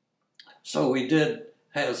 So we did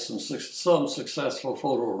have some successful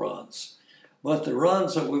photo runs. But the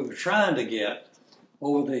runs that we were trying to get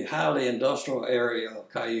over the highly industrial area of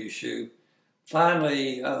Kyushu,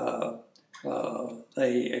 finally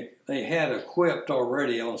they had equipped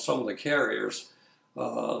already on some of the carriers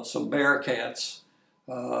some Bearcats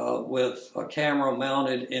with a camera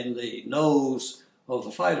mounted in the nose of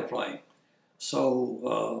the fighter plane.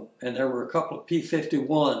 So, and there were a couple of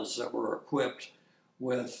P-51s that were equipped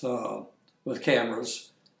with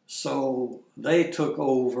cameras. So they took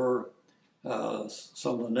over.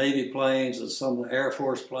 Some of the Navy planes and some of the Air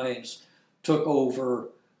Force planes took over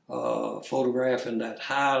photographing that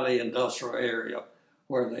highly industrial area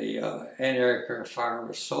where the anti-aircraft fire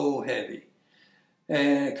was so heavy.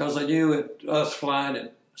 And because they knew us flying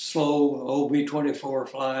at slow, OB-24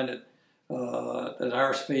 flying at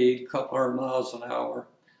our speed, a couple hundred miles an hour,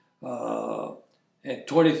 at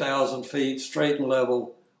 20,000 feet, straight and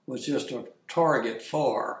level, was just a target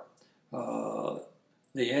for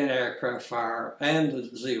the anti-aircraft fire and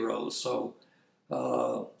the Zeros. So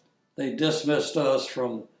they dismissed us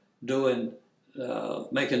from doing,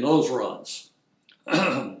 making those runs.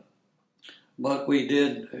 But we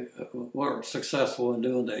were successful in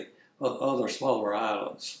doing the other smaller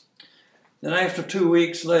islands. Then after 2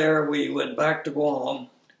 weeks there, we went back to Guam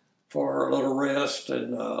for a little rest.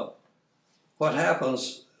 And what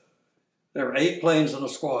happens, there were 8 planes in a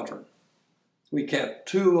squadron. We kept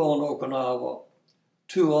 2 on Okinawa,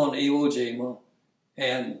 2 on Iwo Jima,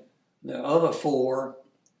 and the other 4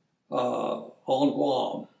 on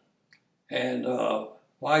Guam. And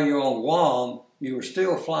while you're on Guam, you were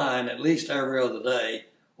still flying at least every other day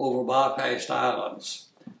over bypassed islands.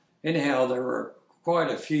 Anyhow, there were quite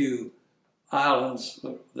a few islands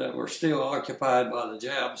that were still occupied by the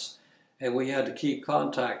Japs, and we had to keep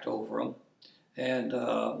contact over them. And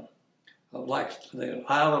like the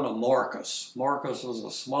island of Marcus. Marcus was a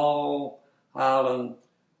small island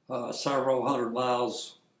several hundred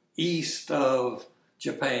miles east of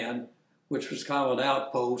Japan, which was kind of an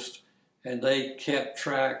outpost, and they kept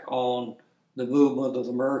track on the movement of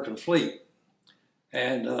the American fleet.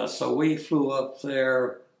 And so we flew up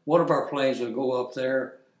there. One of our planes would go up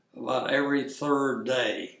there about every 3rd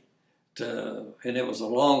day, and it was a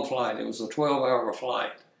long flight. It was a 12-hour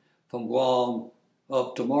flight from Guam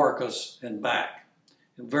up to Marcus and back.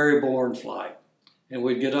 A very boring flight. And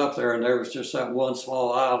we'd get up there, and there was just that one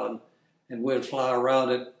small island, and we'd fly around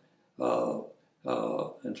it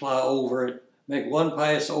and fly over it, make one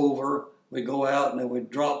pass over, we'd go out, and then we'd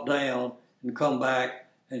drop down and come back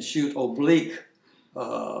and shoot oblique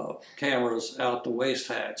cameras out the waist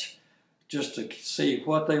hatch, just to see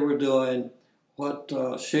what they were doing, what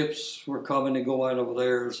ships were coming and going over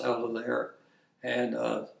there, out of there, and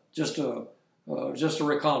just a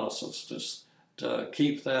reconnaissance, just to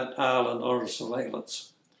keep that island under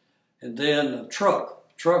surveillance. And then Truck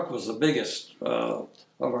was the biggest of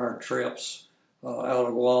our trips out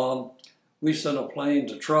of Guam. We sent a plane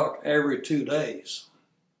to Truck every 2 days.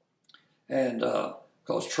 And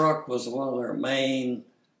because Truck was one of their main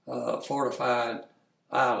fortified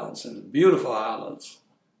islands, and beautiful islands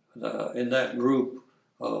in that group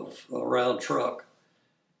of around Truck.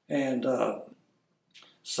 And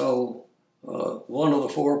so one of the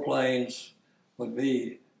 4 planes would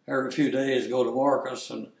be every few days go to Marcus,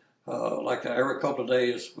 and like every couple of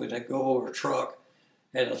days we'd go over Truck.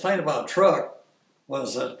 And the thing about Truck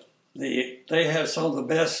was that they had some of the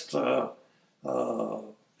best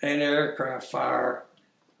anti-aircraft fire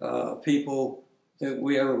people that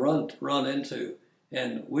we ever run into,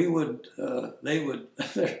 and we would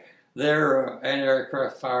their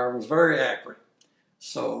anti-aircraft fire was very accurate.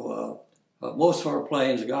 So most of our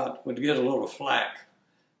planes would get a little flack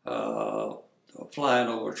flying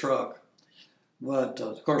over Truck, but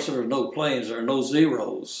of course there were no planes, there were no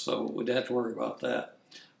Zeros, so we'd have to worry about that.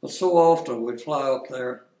 But so often we'd fly up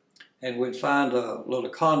there, and we'd find a little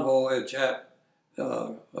convoy of Jap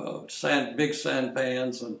big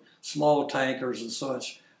sampans and small tankers and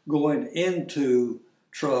such going into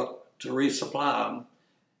Truck to resupply them.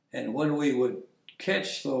 And when we would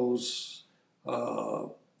catch those,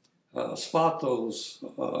 spot those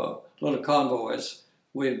little convoys,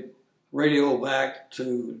 we'd radio back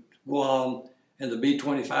to Guam, and the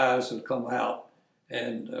B-25s would come out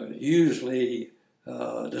and usually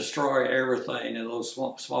destroy everything in those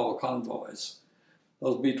small convoys.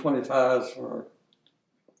 Those B-25s were,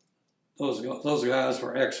 those guys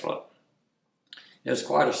were excellent. It's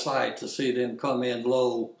quite a sight to see them come in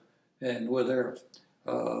low and with their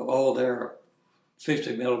all their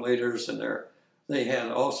 50 millimeters, and they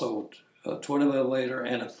had also a 20 millimeter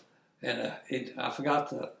and I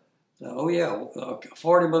forgot a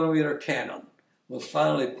 40 millimeter cannon was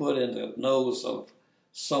finally put in the nose of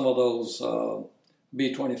some of those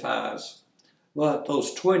B-25s. But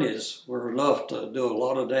those 20s were enough to do a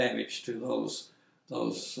lot of damage to those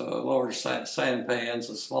large sampans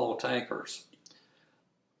and small tankers.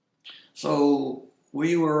 So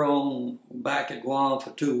we were back at Guam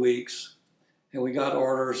for 2 weeks, and we got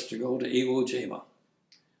orders to go to Iwo Jima.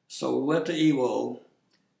 So we went to Iwo,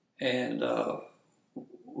 and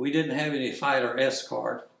we didn't have any fighter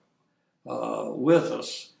escort with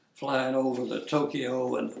us flying over the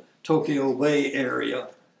Tokyo and Tokyo Bay area,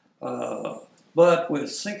 but we'd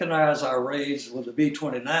synchronize our raids with the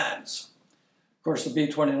B-29s. Of course, the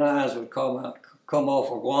B-29s would come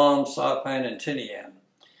off of Guam, Saipan, and Tinian.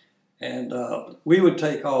 And we would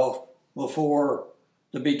take off before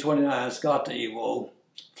the B-29s got to Iwo,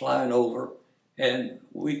 flying over, and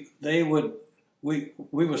they would we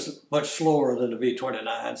was much slower than the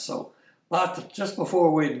B-29. So just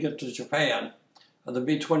before we'd get to Japan, the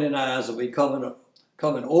B-29s would be coming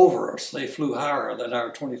over us. They flew higher than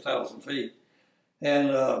our 20,000 feet. And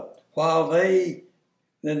while then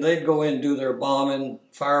they'd go in and do their bombing,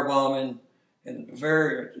 firebombing, and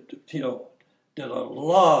did a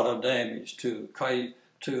lot of damage to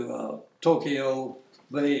Tokyo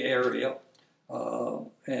Bay area.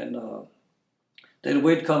 Then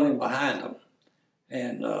we'd come in behind them.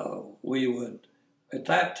 And at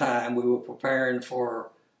that time, we were preparing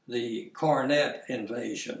for the Cornet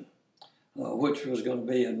invasion, which was going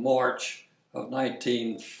to be in March of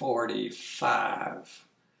 1945.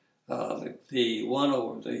 The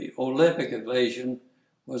Olympic invasion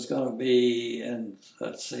was going to be in,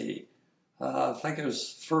 let's see, I think it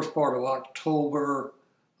was first part of October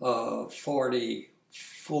of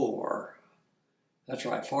 44. That's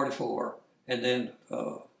right, 44. And then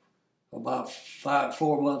about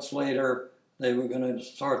 4 months later, they were going to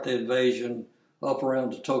start the invasion up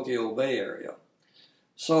around the Tokyo Bay area.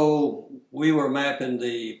 So we were mapping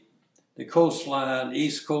the coastline,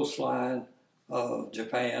 east coastline of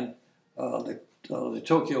Japan, the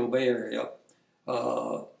Tokyo Bay area,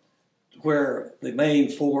 where the main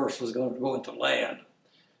force was going to go into land.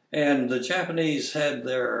 And the Japanese had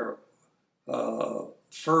their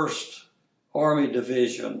first Army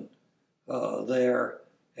division there,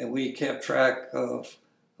 and we kept track of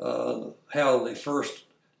how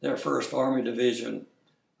their first Army division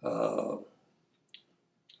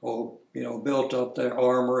built up their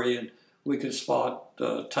armory, and we could spot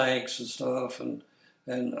tanks and stuff, and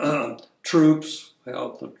troops,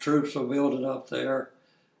 how the troops were building up there.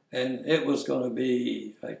 And it was going to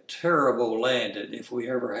be a terrible landing if we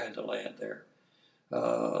ever had to land there.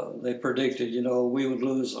 They predicted, we would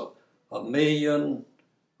lose a million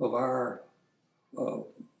of our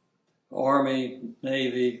Army,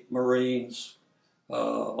 Navy, Marines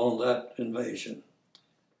on that invasion.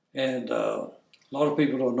 And a lot of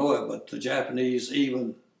people don't know it, but the Japanese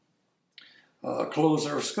even closed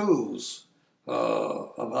their schools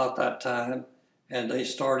about that time, and they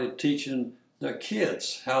started teaching their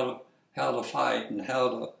kids how to fight and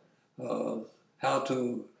how to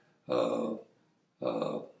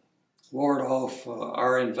ward off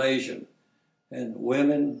our invasion. And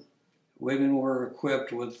women were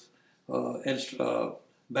equipped with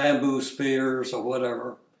bamboo spears or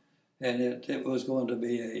whatever, and it was going to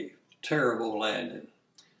be a terrible landing.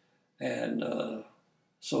 And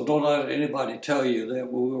so don't let anybody tell you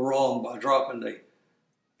that we were wrong by dropping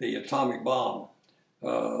the atomic bomb.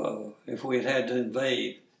 If we had to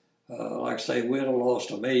invade, like I say, we'd have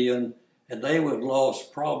lost 1 million, and they would have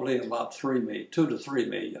lost probably about 2 to 3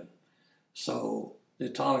 million. So the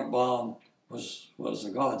atomic bomb was a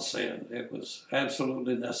godsend. It was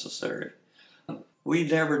absolutely necessary. We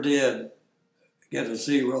never did get a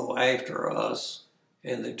zero after us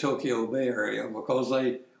in the Tokyo Bay area, because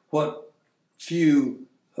what few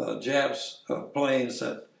Japs planes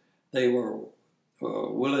that they were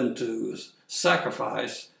willing to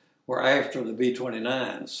sacrifice were after the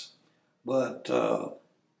B-29s. But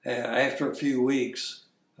after a few weeks,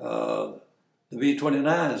 the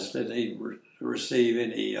B-29s didn't even receive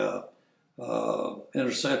any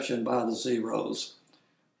interception by the Zeros.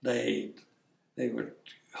 They were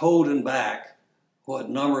holding back what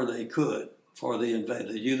number they could for the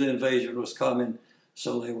invasion. The invasion was coming,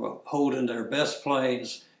 so they were holding their best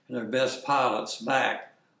planes and their best pilots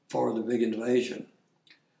back for the big invasion.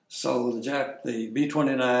 So the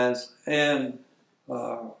B-29s and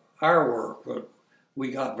our work,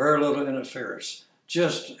 we got very little interference,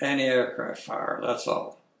 just anti-aircraft fire, that's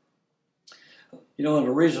all. And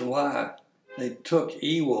the reason why they took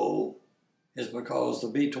EWO is because the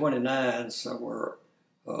B-29s were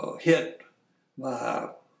hit by,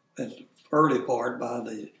 in the early part, by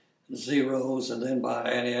the Zeros and then by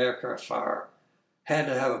anti-aircraft fire, had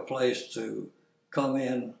to have a place to come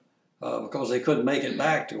in because they couldn't make it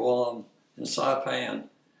back to Guam and Saipan.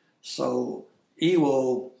 So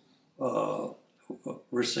EWO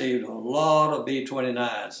received a lot of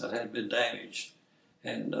B-29s that had been damaged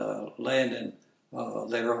and landing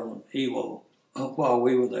there on EWO while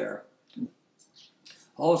we were there.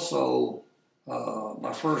 Also,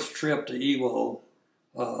 my first trip to EWO,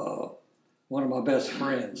 one of my best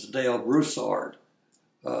friends, Dale Broussard,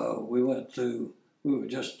 we were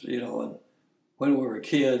just, and when we were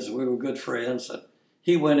kids, we were good friends. And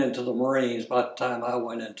he went into the Marines by the time I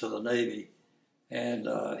went into the Navy, and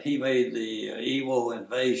he made the EWO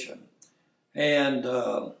invasion. And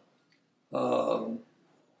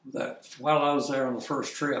that while I was there on the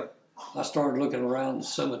first trip, I started looking around the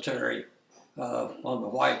cemetery on the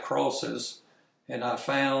white crosses, and I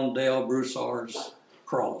found Dale Broussard's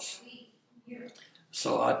cross.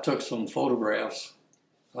 So I took some photographs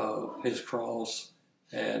of his cross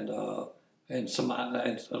and a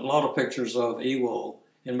lot of pictures of Ewo,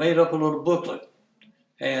 and made up a little booklet.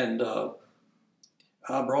 And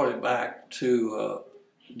I brought it back to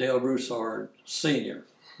Dale Broussard Sr.,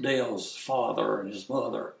 Dale's father and his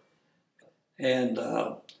mother, and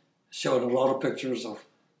showed a lot of pictures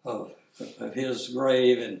of his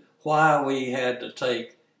grave and why we had to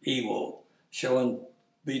take Ewo, showing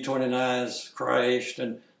B-29s crashed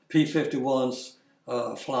and P-51s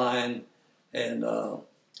flying, and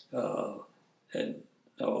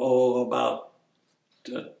about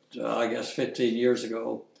I guess 15 years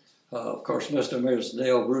ago. Of course, Mr. and Mrs.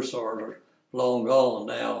 Dale Broussard are long gone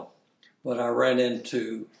now, but I ran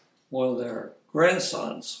into one of their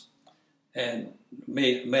grandsons and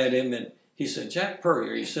met him, and he said, "Jack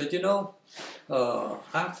Puryear," he said, "you know,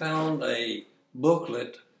 I found a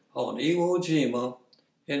booklet on Iwo Jima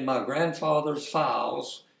in my grandfather's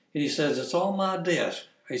files," and he says, "it's on my desk."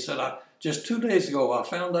 He said, just 2 days ago, I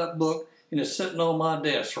found that book, and it's sitting on my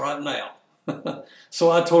desk right now." So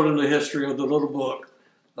I told him the history of the little book,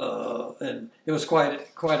 and it was quite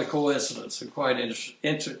a coincidence and quite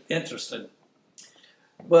interesting.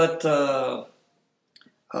 But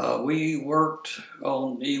we worked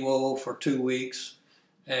on Ewo for 2 weeks,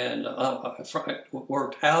 and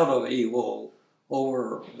worked out of Ewo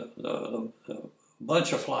over the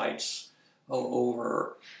bunch of flights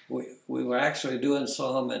over. We were actually doing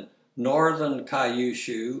some in northern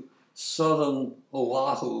Kyushu, southern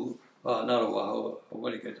Oahu, not Oahu,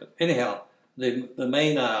 what do you get? Anyhow, the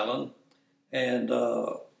main island, and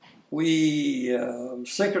we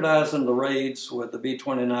synchronizing the raids with the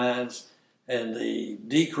B-29s and the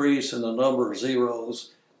decrease in the number of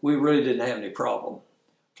zeros. We really didn't have any problem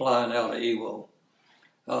flying out of Ewo.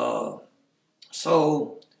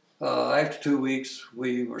 So after 2 weeks,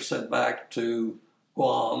 we were sent back to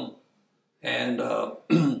Guam, and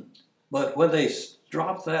but when they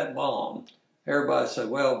dropped that bomb, everybody said,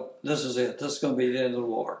 "Well, this is it. This is going to be the end of the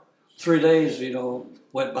war." 3 days,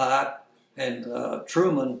 went by, and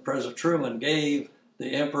President Truman gave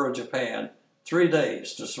the Emperor of Japan 3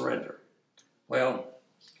 days to surrender. Well,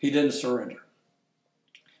 he didn't surrender.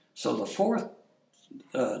 So the fourth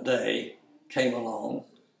day came along,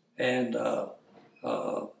 and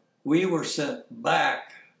we were sent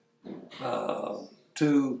back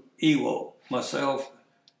to Ewo, myself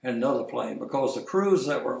and another plane, because the crews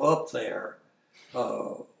that were up there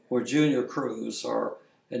were junior crews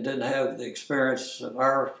and didn't have the experience that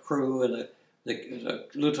our crew and the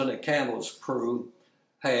Lieutenant Campbell's crew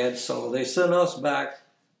had, so they sent us back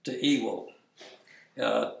to Ewo.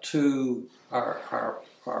 Our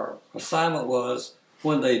assignment was,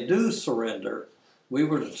 when they do surrender, we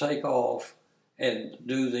were to take off and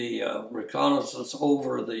do the reconnaissance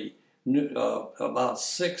over the about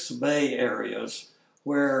 6 bay areas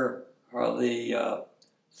where the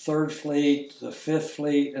 3rd Fleet, the 5th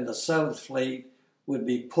Fleet, and the 7th Fleet would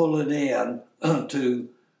be pulling in to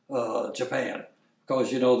Japan.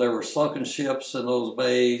 Because, there were sunken ships in those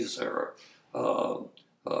bays, or all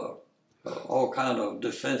kind of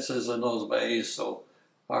defenses in those bays, so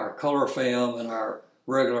our color film and our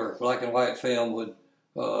regular black and white film would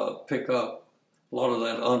pick up a lot of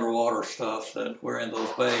that underwater stuff that were in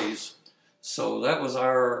those bays. So that was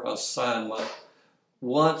our assignment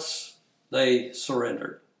once they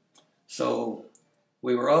surrendered. So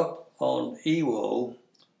we were up on Ewo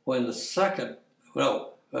when the second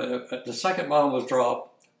bomb was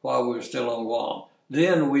dropped while we were still on Guam.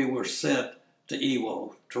 Then we were sent to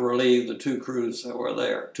Ewo to relieve the 2 crews that were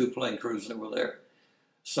there, 2 plane crews that were there.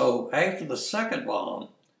 So after the second bomb,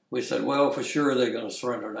 we said, well, for sure they're going to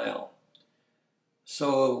surrender now.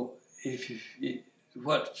 So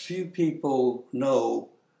what few people know,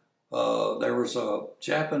 there was a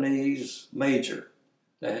Japanese major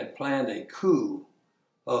that had planned a coup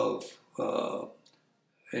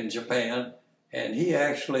in Japan, and he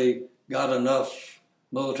actually got enough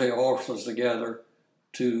military officers together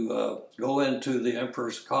to go into the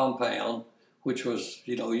emperor's compound, which was,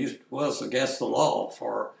 was against the law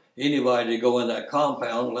for anybody to go in that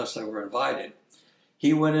compound unless they were invited.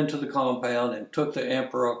 He went into the compound and took the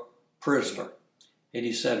emperor prisoner. And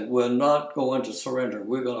he said, we're not going to surrender.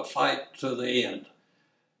 We're going to fight to the end.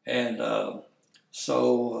 And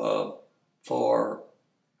so for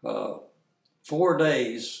 4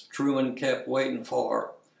 days, Truman kept waiting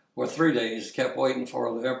for, or 3 days, kept waiting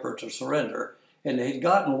for the emperor to surrender. And he'd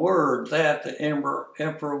gotten word that the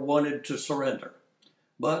emperor wanted to surrender.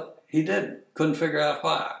 But he didn't. Couldn't figure out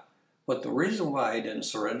why. But the reason why he didn't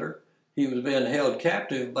surrender, he was being held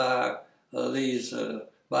captive by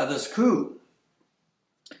by this coup.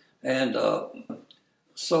 And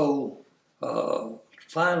so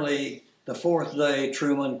finally, the fourth day,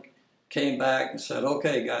 Truman came back and said,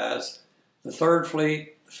 "Okay, guys, the Third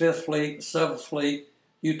Fleet, the Fifth Fleet, the Seventh Fleet,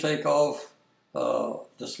 you take off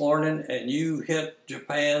this morning and you hit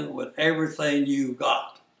Japan with everything you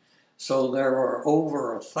got." So there were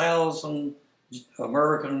over 1,000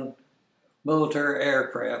 American military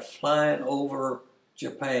aircraft flying over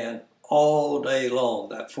Japan all day long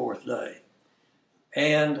that fourth day.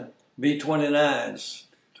 And B-29s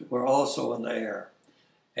were also in the air.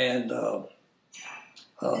 And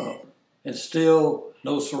still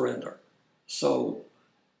no surrender. So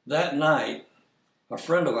that night, a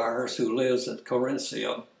friend of ours who lives at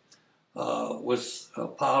Corinthia was a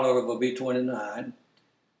pilot of a B-29,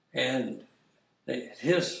 and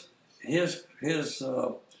his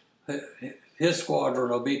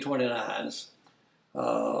squadron of B-29s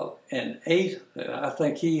and I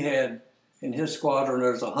think he had in his squadron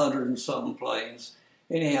there's 100 and something planes.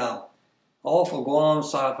 Anyhow, off of Guam,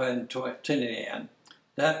 Saipan, Tinian,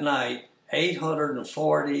 that night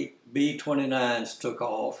 840 B-29s took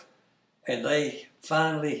off, and they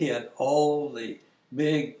finally hit all the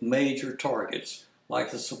big major targets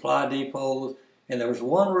like the supply depots, and there was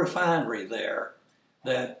one refinery there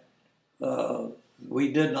that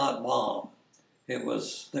we did not bomb. It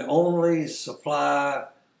was the only supply,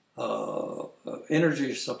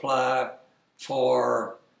 energy supply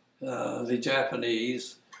for the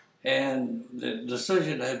Japanese, and the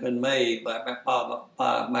decision had been made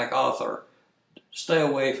by MacArthur: stay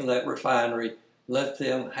away from that refinery, let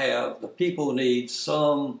them have, the people need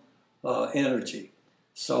some energy.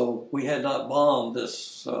 So we had not bombed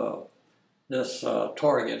this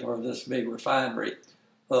target or this big refinery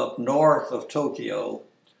up north of Tokyo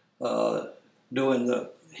during the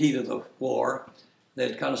heat of the war.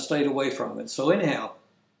 They'd kind of stayed away from it. So anyhow,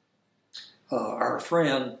 our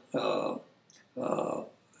friend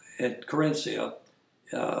at Corinthia,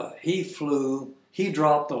 he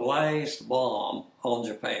dropped the last bomb on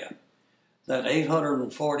Japan. That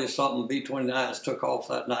 840 something B-29s took off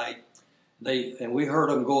that night. And we heard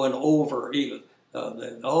them going over even.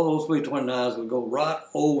 All those B-29s would go right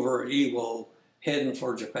over Iwo, heading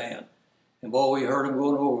for Japan. And boy, we heard them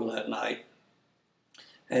going over that night.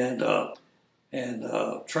 And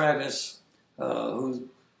Travis, who's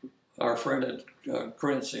our friend at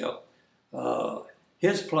Corinthia,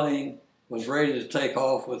 his plane was ready to take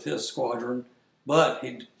off with his squadron, but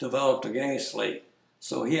he developed a gas leak.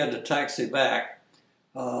 So he had to taxi back,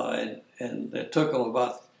 and it took him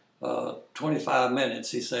about 25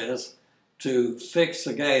 minutes, he says, to fix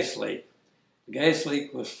the gas leak. The gas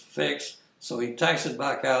leak was fixed, so he taxied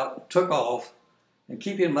back out, took off, and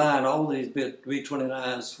keep in mind all these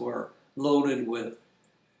B-29s were loaded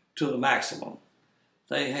to the maximum.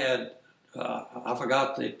 They had, I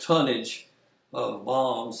forgot the tonnage of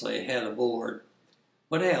bombs they had aboard,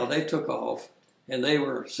 but hell, they took off, and they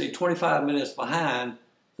were, 25 minutes behind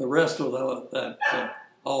the rest of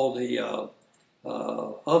all the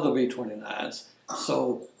other B-29s.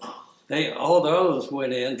 So all the others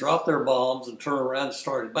went in, dropped their bombs, and turned around and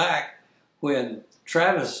started back when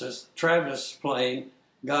Travis' plane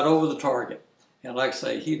got over the target. And like I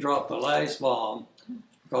say, he dropped the last bomb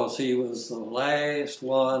because he was the last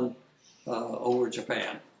one over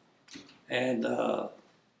Japan. And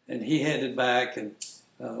he headed back, and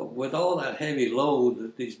with all that heavy load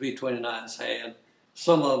that these B-29s had,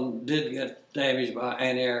 some of them did get damaged by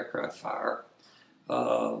anti-aircraft fire.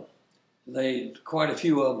 Quite a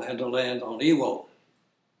few of them had to land on Iwo.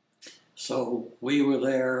 So we were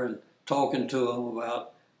there and talking to them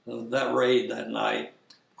about that raid that night.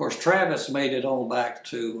 Of course, Travis made it on back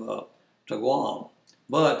to Guam,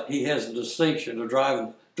 but he has the distinction of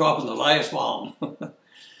dropping the last bomb.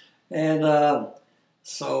 And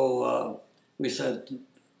so we said,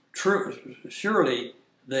 surely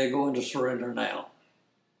they're going to surrender now.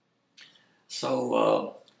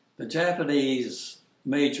 So the Japanese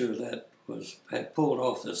major that had pulled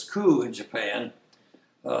off this coup in Japan,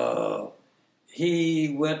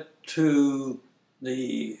 he went to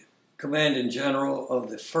the commanding general of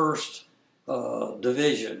the 1st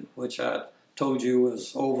Division, which I told you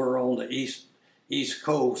was over on the east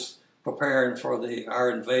coast, preparing for our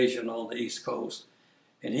invasion on the East Coast.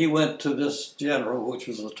 And he went to this general, which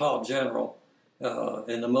was the top general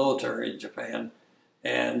in the military in Japan,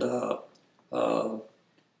 and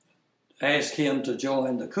asked him to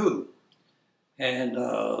join the coup. And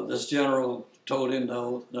this general told him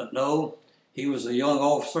no. He was a young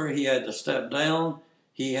officer. He had to step down.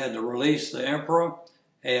 He had to release the emperor,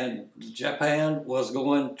 and Japan was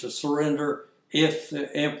going to surrender if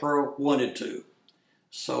the emperor wanted to.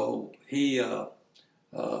 So he, the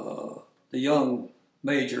young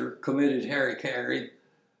major, committed hara-kiri,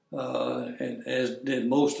 and as did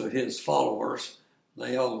most of his followers.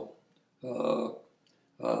 They all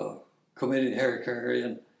committed hara-kiri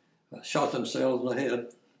and shot themselves in the head,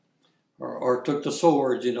 or took the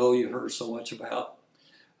sword, you know, you heard so much about.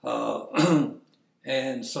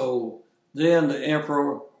 And so then the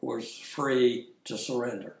emperor was free to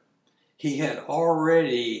surrender. He had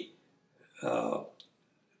already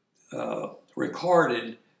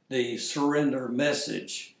recorded the surrender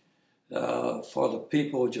message for the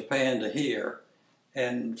people of Japan to hear,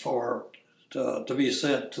 and for to be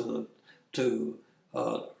sent to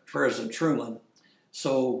President Truman.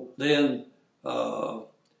 So then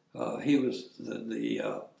he was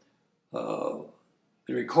the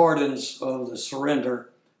recordings of the surrender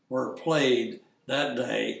were played that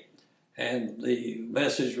day, and the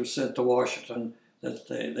message was sent to Washington that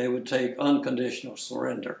they would take unconditional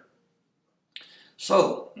surrender.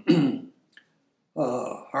 So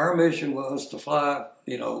our mission was to fly,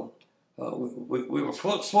 you know, we were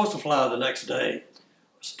supposed to fly the next day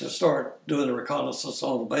to start doing the reconnaissance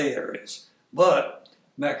on the Bay areas. But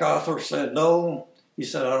MacArthur said no. He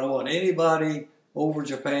said, I don't want anybody over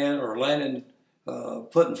Japan or landing,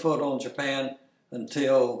 putting foot on Japan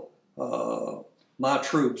until my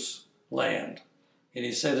troops land. And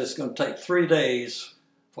he said it's going to take 3 days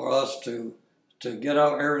for us to get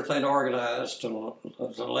everything organized to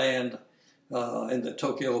land in the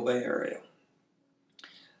Tokyo Bay area.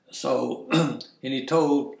 So, and he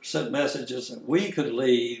sent messages that we could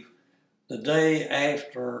leave the day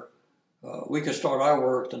after, we could start our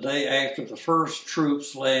work the day after the first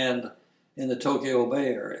troops land in the Tokyo Bay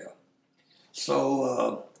area.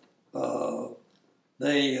 So the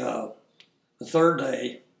third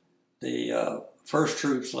day, the first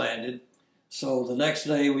troops landed. So the next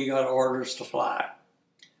day we got orders to fly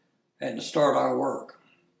and to start our work.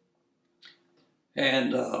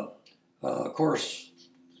 And of course,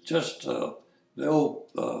 just the old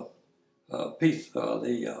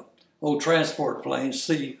old transport planes,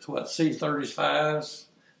 C-35s,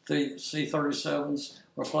 C-37s,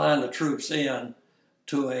 were flying the troops in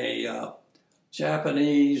to a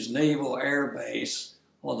Japanese naval air base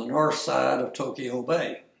on the north side of Tokyo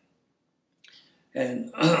Bay.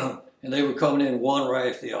 And, and they were coming in one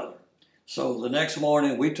right after the other. So the next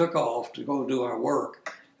morning we took off to go do our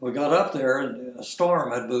work. We got up there and a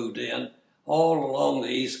storm had moved in all along the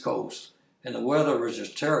East Coast, and the weather was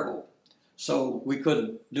just terrible. So we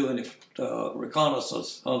couldn't do any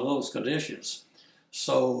reconnaissance under those conditions.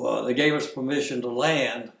 So they gave us permission to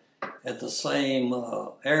land at the same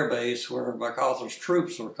air base where MacArthur's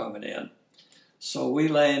troops were coming in. So we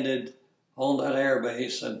landed on that air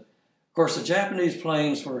base, and of course the Japanese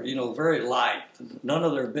planes were, you know, very light. None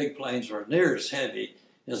of their big planes were near as heavy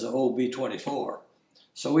as the old B-24.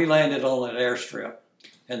 So we landed on that airstrip,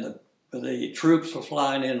 and the troops were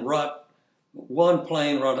flying in one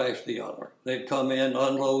plane right after the other. They'd come in,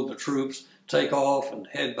 unload the troops, take off, and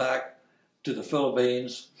head back to the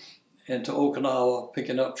Philippines and to Okinawa,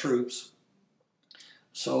 picking up troops.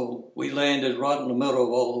 So we landed right in the middle of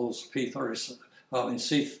all those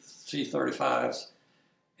C-35s.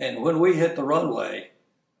 And when we hit the runway,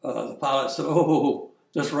 the pilot said, "Oh,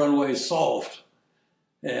 this runway is soft."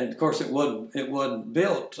 And of course, it wasn't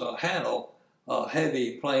built to handle a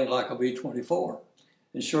heavy plane like a B-24.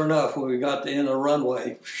 And sure enough, when we got to the end of the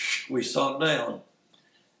runway, we sunk down.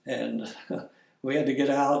 And we had to get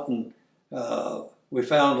out, and we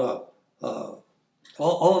found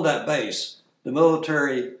on that base, the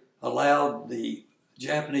military allowed the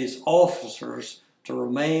Japanese officers to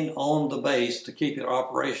remain on the base to keep it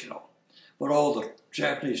operational. But all the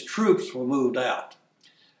Japanese troops were moved out.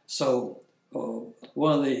 So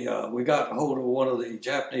we got a hold of one of the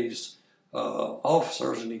Japanese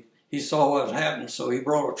officers, and he saw what had happened, so he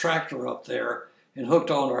brought a tractor up there and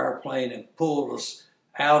hooked onto our plane and pulled us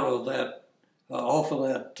out of that, off of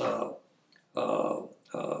that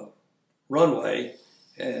runway,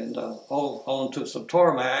 and onto some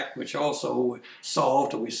tarmac, which also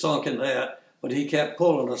soft, and we sunk in that. But he kept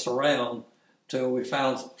pulling us around till we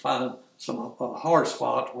found some hard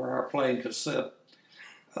spot where our plane could sit,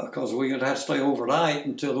 because we would have to stay overnight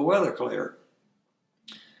until the weather cleared.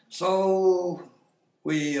 So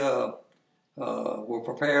we were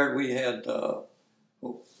prepared. We had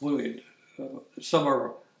some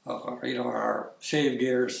of our shave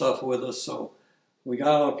gear and stuff with us. So we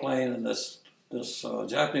got on a plane, and this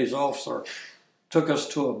Japanese officer took us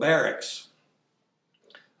to a barracks,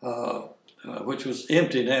 which was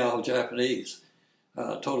empty now, Japanese.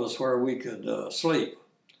 Told us where we could sleep.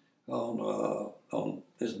 on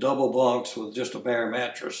his double bunks with just a bare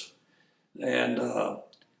mattress. And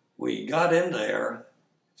we got in there,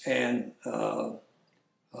 and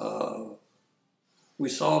we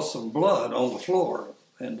saw some blood on the floor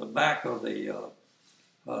in the back of the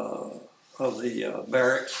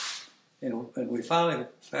barracks, and we finally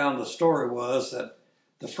found the story was that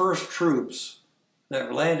the first troops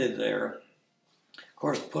that landed there, of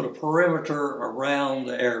course, put a perimeter around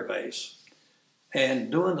the air base.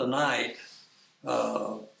 And during the night,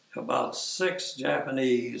 about 6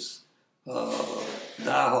 Japanese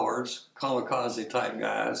diehards, kamikaze type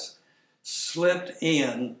guys, slipped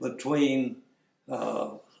in between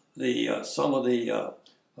some of the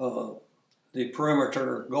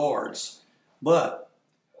perimeter guards, but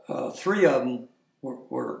 3 of them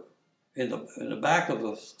were in the back of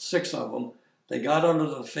the 6 of them. They got under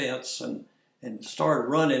the fence and started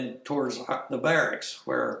running towards the barracks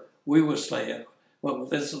where we were staying. Well,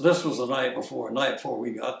 this was the night before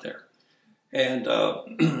we got there. And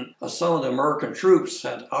some of the American troops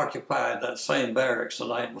had occupied that same barracks the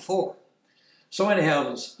night before. So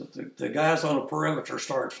anyhow, the guys on the perimeter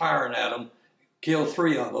started firing at them, killed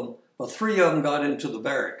 3 of them, but 3 of them got into the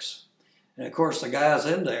barracks. And of course, the guys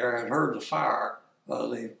in there had heard the fire,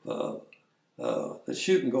 the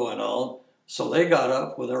shooting going on, so they got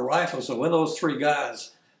up with their rifles, and when those 3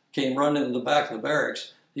 guys came running in the back of the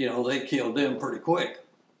barracks, you know, they killed them pretty quick.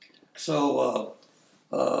 So,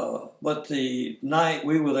 but the night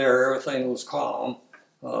we were there, everything was calm.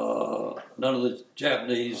 None of the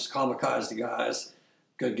Japanese kamikaze guys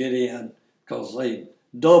could get in because they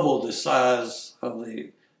doubled the size of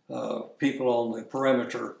the people on the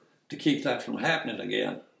perimeter to keep that from happening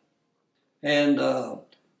again. And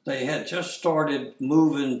they had just started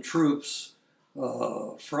moving troops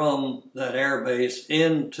from that air base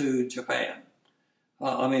into Japan.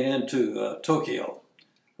 Into Tokyo,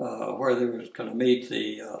 where they were going to meet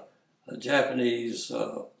the Japanese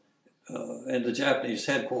and the Japanese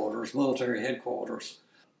headquarters, military headquarters.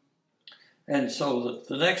 And so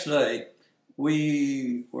the next day,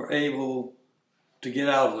 we were able to get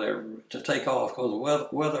out of there, to take off, because the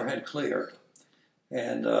weather had cleared.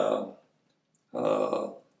 And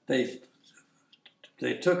they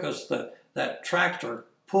took us, that tractor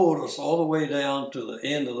pulled us all the way down to the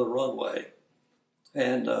end of the runway.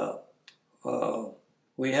 And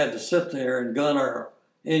we had to sit there and gun our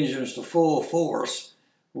engines to full force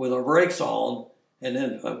with our brakes on, and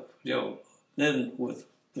then then with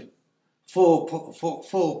the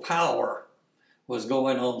full power was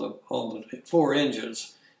going on the 4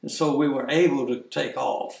 engines, and so we were able to take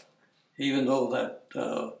off, even though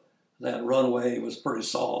that runway was pretty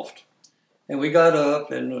soft. And we got up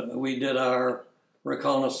and we did our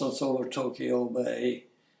reconnaissance over Tokyo Bay.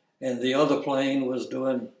 And the other plane was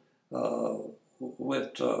doing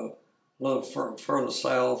went a little further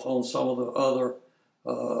south on some of the other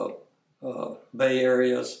bay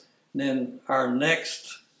areas. And then our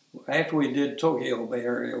next, after we did Tokyo Bay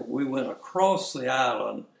area, we went across the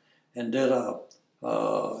island and did a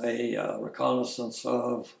reconnaissance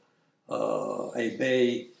of a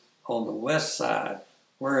bay on the west side,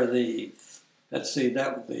 where the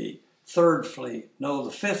 5th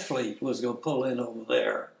Fleet was going to pull in over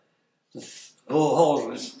there.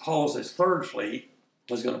 Bull Halsey's 3rd Fleet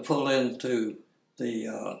was going to pull into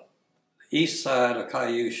the east side of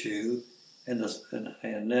Kyushu, and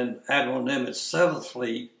then Admiral Nimitz' 7th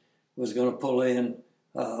Fleet was going to pull in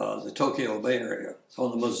the Tokyo Bay area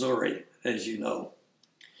on the Missouri, as you know.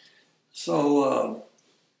 So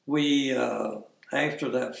we, after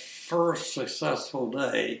that first successful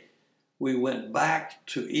day, we went back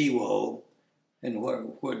to Iwo and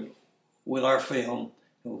with our film.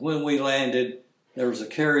 When we landed, there was a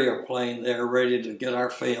carrier plane there ready to get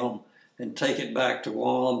our film and take it back to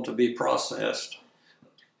Guam to be processed.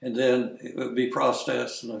 And then it would be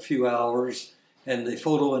processed in a few hours, and the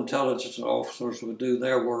photo intelligence officers would do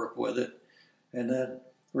their work with it, and then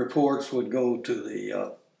reports would go to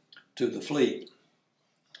the fleet.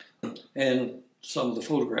 And some of the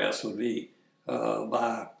photographs would be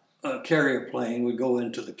by a carrier plane, would go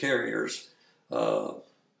into the carriers,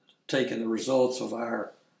 taking the results of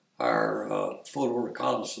our photo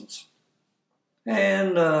reconnaissance.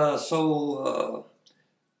 And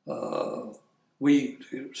we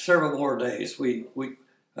several more days. We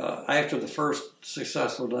after the first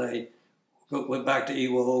successful day, went back to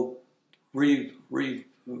Iwo,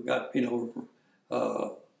 got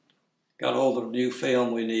got all the new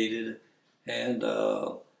film we needed, and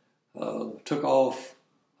took off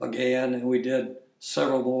again, and we did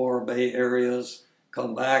several more bay areas.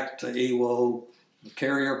 Come back to Iwo, the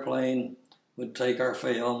carrier plane would take our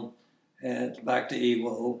film, and back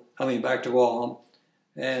to back to Guam,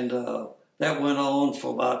 and that went on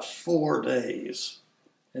for about 4 days,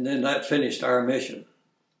 and then that finished our mission.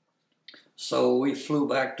 So we flew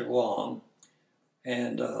back to Guam,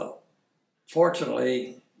 and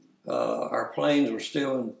fortunately, our planes were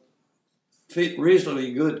still in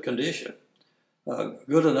reasonably good condition,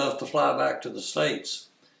 good enough to fly back to the States.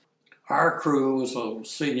 Our crew was a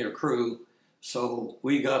senior crew, so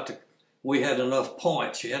we had enough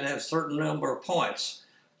points. You had to have a certain number of points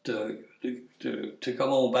to come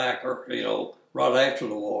on back, or right after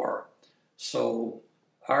the war. So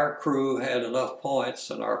our crew had enough points,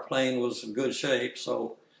 and our plane was in good shape.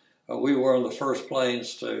 So we were one of the first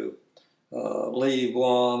planes to leave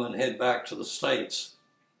Guam and head back to the States.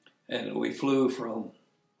 And we flew from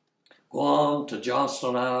Guam to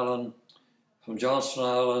Johnston Island, from Johnston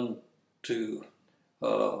Island to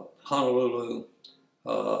Honolulu,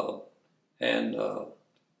 and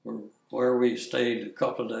where we stayed a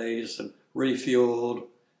couple of days and refueled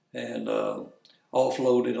and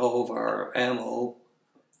offloaded all of our ammo.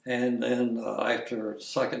 And then after the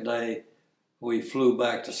second day, we flew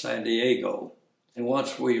back to San Diego. And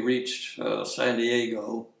once we reached San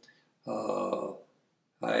Diego,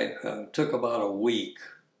 I took about a week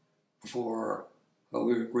before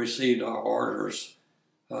we received our orders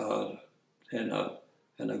and a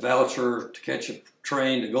voucher to catch a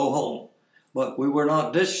train to go home. But we were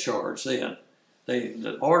not discharged then. You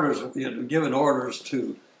had given orders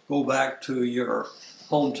to go back to your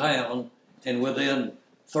hometown and within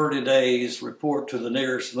 30 days report to the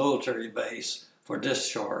nearest military base for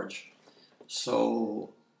discharge. So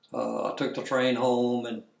I took the train home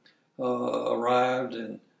and arrived,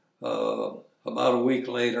 and about a week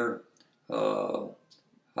later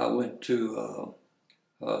I went to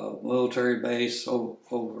a military base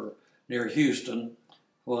over near Houston,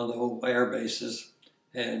 one of the old air bases,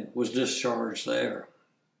 and was discharged there.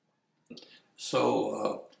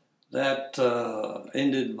 So that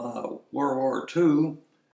ended my World War II.